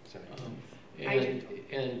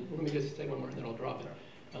 And let me just say one more and then I'll drop it.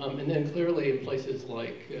 And then clearly in places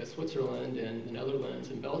like Switzerland and the Netherlands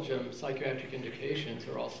and Belgium, psychiatric indications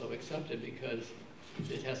are also accepted because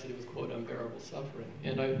it has to do with, quote, unbearable suffering.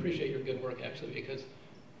 And I appreciate your good work, actually, because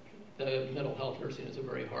the mental health nursing is a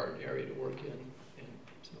very hard area to work in. And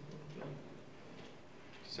so, yeah.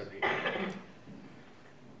 Sorry.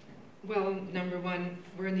 Well, number one,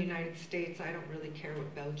 we're in the United States. I don't really care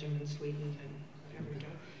what Belgium and Sweden and whatever do.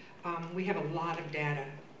 We have a lot of data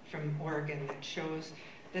from Oregon that shows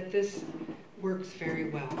that this works very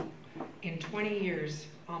well. In 20 years,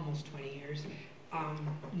 almost 20 years,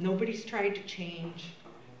 nobody's tried to change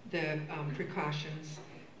the precautions.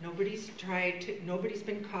 Nobody's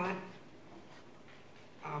been caught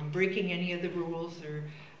breaking any of the rules or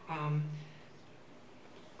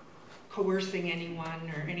coercing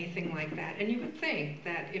anyone or anything like that. And you would think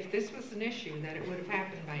that if this was an issue, that it would have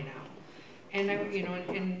happened by now. And you know,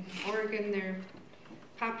 in Oregon, their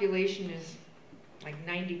population is like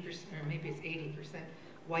 90%, or maybe it's 80%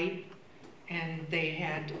 white, and they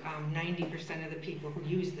had 90% of the people who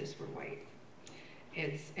used this were white.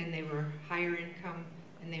 And they were higher income,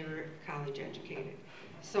 and they were college educated.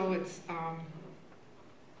 So it's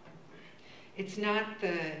not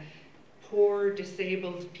the poor,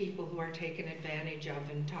 disabled people who are taken advantage of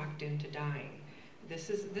and talked into dying. This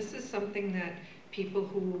is something that people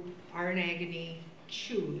who are in agony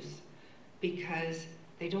choose because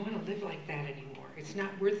they don't want to live like that anymore. It's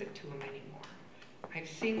not worth it to them anymore. I've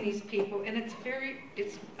seen these people, and it's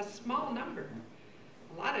a small number.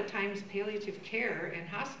 A lot of times palliative care and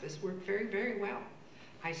hospice work very, very well.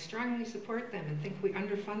 I strongly support them and think we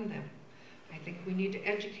underfund them. I think we need to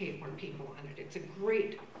educate more people on it. It's a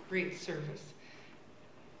great, great service.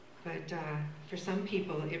 But for some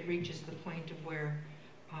people, it reaches the point of where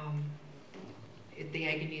the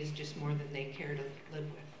agony is just more than they care to live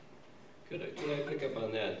with. Could I pick up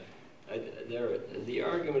on that? The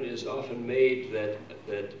argument is often made that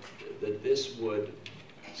this would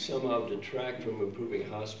somehow detract from improving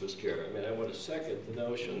hospice care. I mean, I want to second the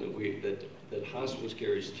notion that hospice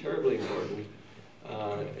care is terribly important.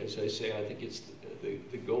 As I say, I think it's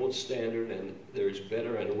the gold standard, and there's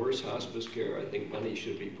better and worse hospice care. I think money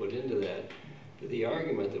should be put into that. But the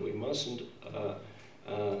argument that we mustn't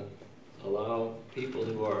allow people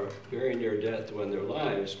who are very near death to end their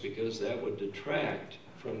lives because that would detract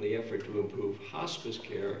from the effort to improve hospice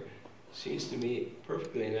care seems to me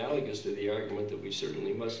perfectly analogous to the argument that we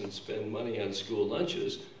certainly mustn't spend money on school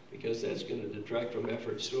lunches because that's going to detract from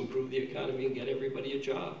efforts to improve the economy and get everybody a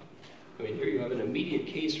job. I mean, here you have an immediate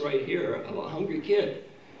case right here of a hungry kid.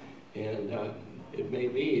 And it may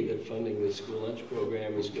be that funding the school lunch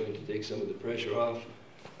program is going to take some of the pressure off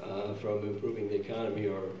from improving the economy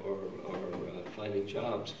or finding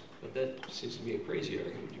jobs. But that seems to be a crazy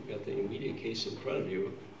argument. You've got the immediate case in front of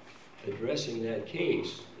you. Addressing that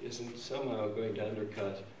case isn't somehow going to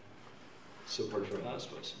undercut support for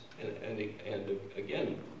hospice. And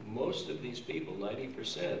again, most of these people,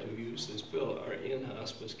 90% who use this bill, are in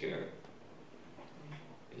hospice care.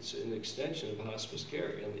 It's an extension of hospice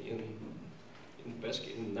care in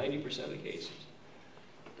 90% of cases.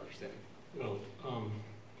 Well,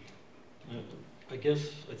 I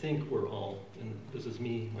think we're all, and this is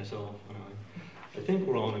me, myself, and I think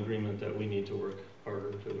we're all in agreement that we need to work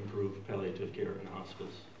harder to improve palliative care in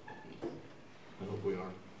hospice. I hope we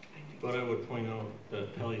are. But I would point out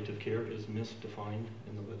that palliative care is misdefined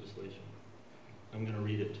in the legislation. I'm going to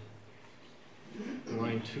read it.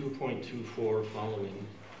 Line 2.24 following.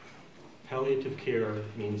 Palliative care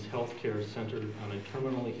means health care centered on a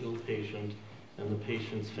terminally ill patient and the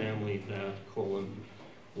patient's family that,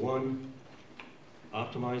 1,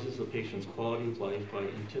 optimizes the patient's quality of life by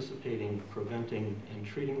anticipating, preventing, and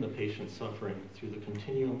treating the patient's suffering through the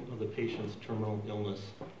continuum of the patient's terminal illness,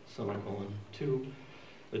 2,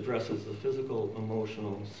 addresses the physical,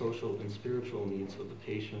 emotional, social, and spiritual needs of the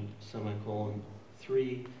patient, semicolon.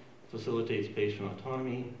 3, facilitates patient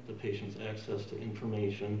autonomy, the patient's access to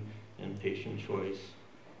information, and patient choice,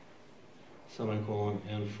 semicolon.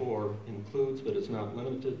 And 4, includes but is not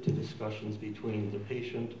limited to discussions between the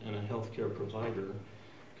patient and a healthcare provider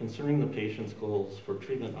concerning the patient's goals for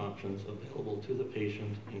treatment options available to the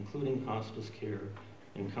patient, including hospice care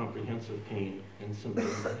and comprehensive pain and symptom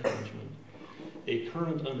management. A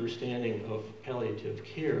current understanding of palliative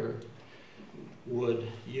care would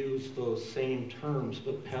use those same terms,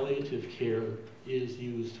 but palliative care is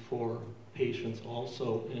used for patients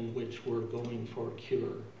also in which we're going for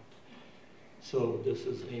cure. So this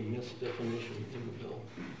is a misdefinition in the bill.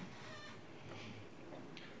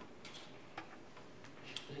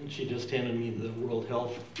 And she just handed me the World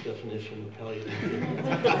Health definition of palliative care.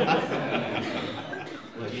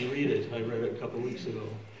 Let me read it. I read it a couple weeks ago.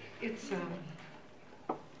 It's,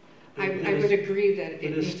 I would agree that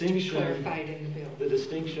it needs to be clarified in the bill. The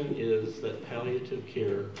distinction is that palliative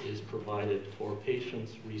care is provided for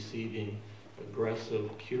patients receiving aggressive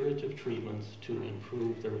curative treatments to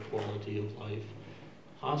improve their quality of life.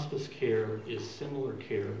 Hospice care is similar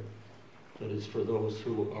care that is for those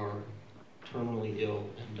who are terminally ill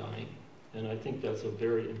and dying. And I think that's a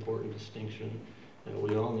very important distinction that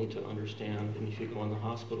we all need to understand. And if you go in the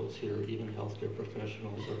hospitals here, even healthcare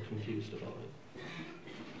professionals are confused about it.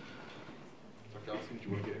 Dr. Allison, do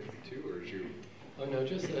you want to get into it too, or did you? Oh no,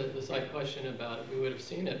 just the side question about if we would have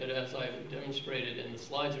seen it, but as I've demonstrated in the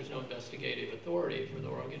slides, there's no investigative authority for the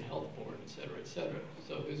Oregon Health Board, et cetera, et cetera.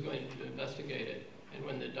 So who's going to investigate it? And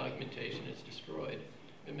when the documentation is destroyed,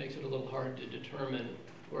 it makes it a little hard to determine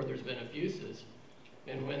where there's been abuses.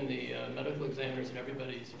 And when the medical examiners and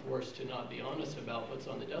everybody's forced to not be honest about what's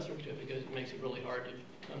on the death certificate, it makes it really hard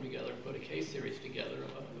to come together and put a case series together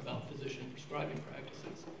about physician prescribing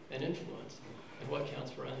practices and influence and what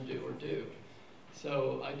counts for undue or due.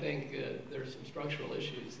 So I think there's some structural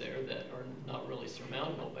issues there that are not really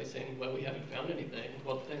surmountable by saying, well, we haven't found anything.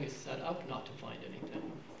 Well, the thing is set up not to find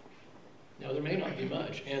anything. Now, there may not be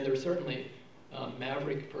much, and there's certainly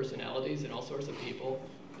maverick personalities and all sorts of people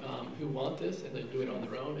who want this, and they do it on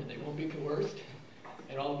their own, and they won't be coerced,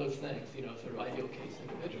 and all those things, you know, sort of ideal case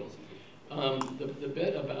individuals. The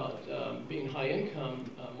bit about being high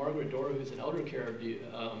income, Margaret Dora, who's an elder care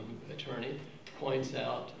attorney, points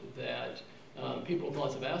out that people with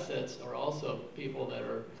lots of assets are also people that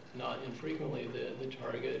are not infrequently the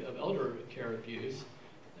target of elder care abuse,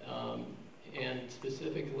 and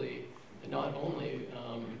specifically not only,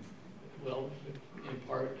 well, in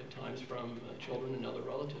part at times from children and other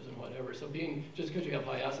relatives and whatever. So just because you have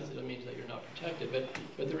high assets, it doesn't mean that you're not protected.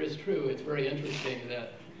 But there is true, it's very interesting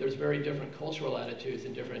that there's very different cultural attitudes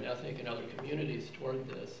in different ethnic and other communities toward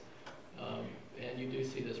this. And you do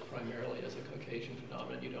see this primarily as a Caucasian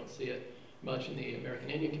phenomenon. You don't see it much in the American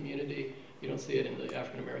Indian community. You don't see it in the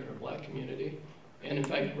African American or black community. And in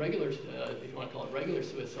fact, regular, if you want to call it regular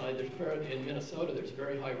suicide, in Minnesota, there's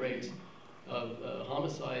very high rates of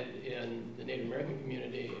homicide in the Native American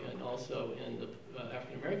community and also in the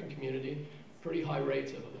African American community. Pretty high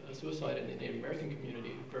rates of suicide in the Native American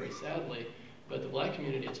community, very sadly. But the black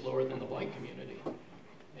community, it's lower than the white community.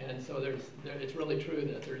 And so it's really true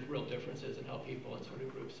that there's real differences in how people and sort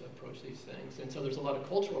of groups approach these things. And so there's a lot of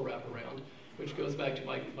cultural wraparound, which goes back to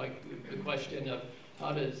the question of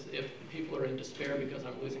if people are in despair because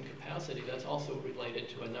I'm losing capacity, that's also related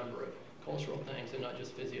to a number of cultural things and not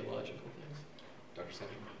just physiological things. Dr.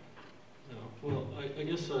 Sanders? No. Well, I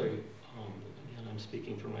guess again, I'm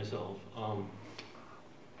speaking for myself.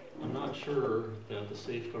 I'm not sure that the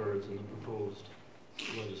safeguards in the proposed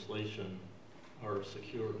legislation are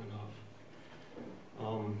secure enough.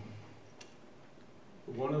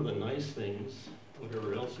 One of the nice things,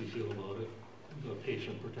 whatever else you feel about it, the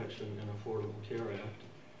Patient Protection and Affordable Care Act,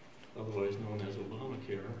 otherwise known as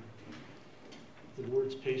Obamacare, the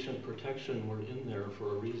words patient protection were in there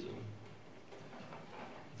for a reason.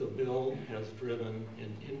 The bill has driven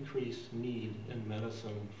an increased need in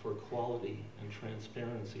medicine for quality and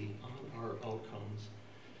transparency on our outcomes,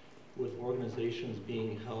 with organizations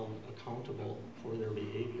being held accountable for their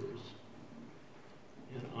behaviors.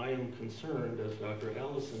 And I am concerned, as Dr.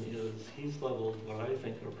 Allison is, he's leveled what I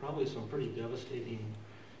think are probably some pretty devastating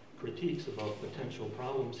critiques about potential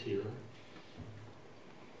problems here.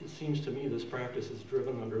 It seems to me this practice is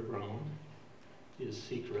driven underground, is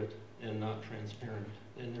secret, and not transparent,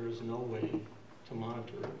 and there is no way to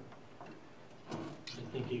monitor it.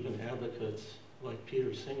 I think even advocates like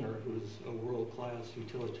Peter Singer, who's a world-class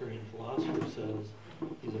utilitarian philosopher, says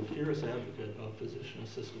he's a fierce advocate of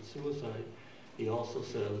physician-assisted suicide. He also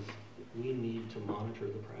says we need to monitor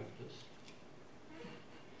the practice?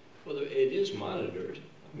 Well, it is monitored.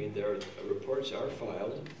 I mean, reports are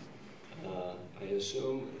filed. I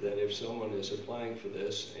assume that if someone is applying for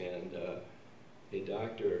this and a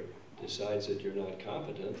doctor decides that you're not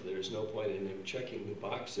competent, there's no point in him checking the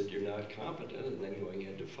box that you're not competent and then going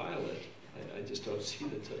in to file it. I just don't see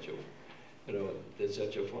that such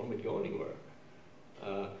a form would go anywhere.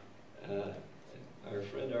 Our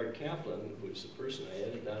friend Art Kaplan, who's the person I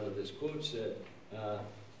added down to this quote, said,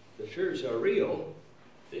 the fears are real,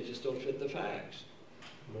 they just don't fit the facts.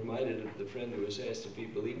 I'm reminded of the friend who was asked if he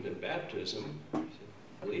believed in baptism. He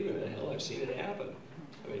said, believe in it, hell, I've seen it happen.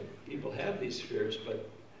 I mean, people have these fears, but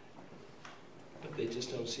they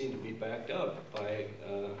just don't seem to be backed up by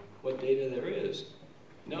what data there is.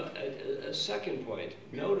 No, a second point,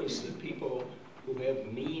 notice that people who have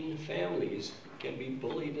mean families can be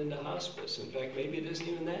bullied into hospice. In fact, maybe it isn't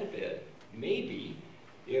even that bad. Maybe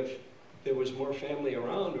if there was more family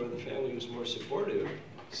around or the family was more supportive,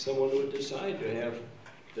 someone would decide to have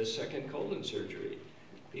the second colon surgery.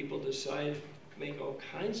 People make all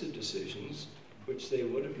kinds of decisions which they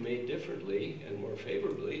would have made differently and more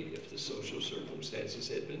favorably if the social circumstances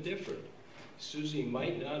had been different. Susie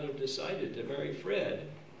might not have decided to marry Fred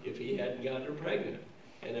if he hadn't gotten her pregnant.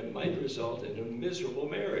 And it might result in a miserable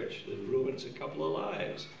marriage that ruins a couple of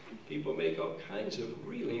lives. People make all kinds of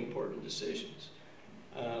really important decisions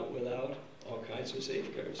without all kinds of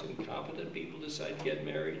safeguards. Incompetent people decide to get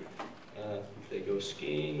married. They go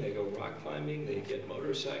skiing, they go rock climbing, they get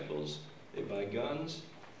motorcycles, they buy guns.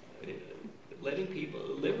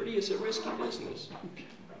 Liberty is a risky business.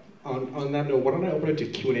 On that note, why don't I open it to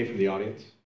Q&A from the audience?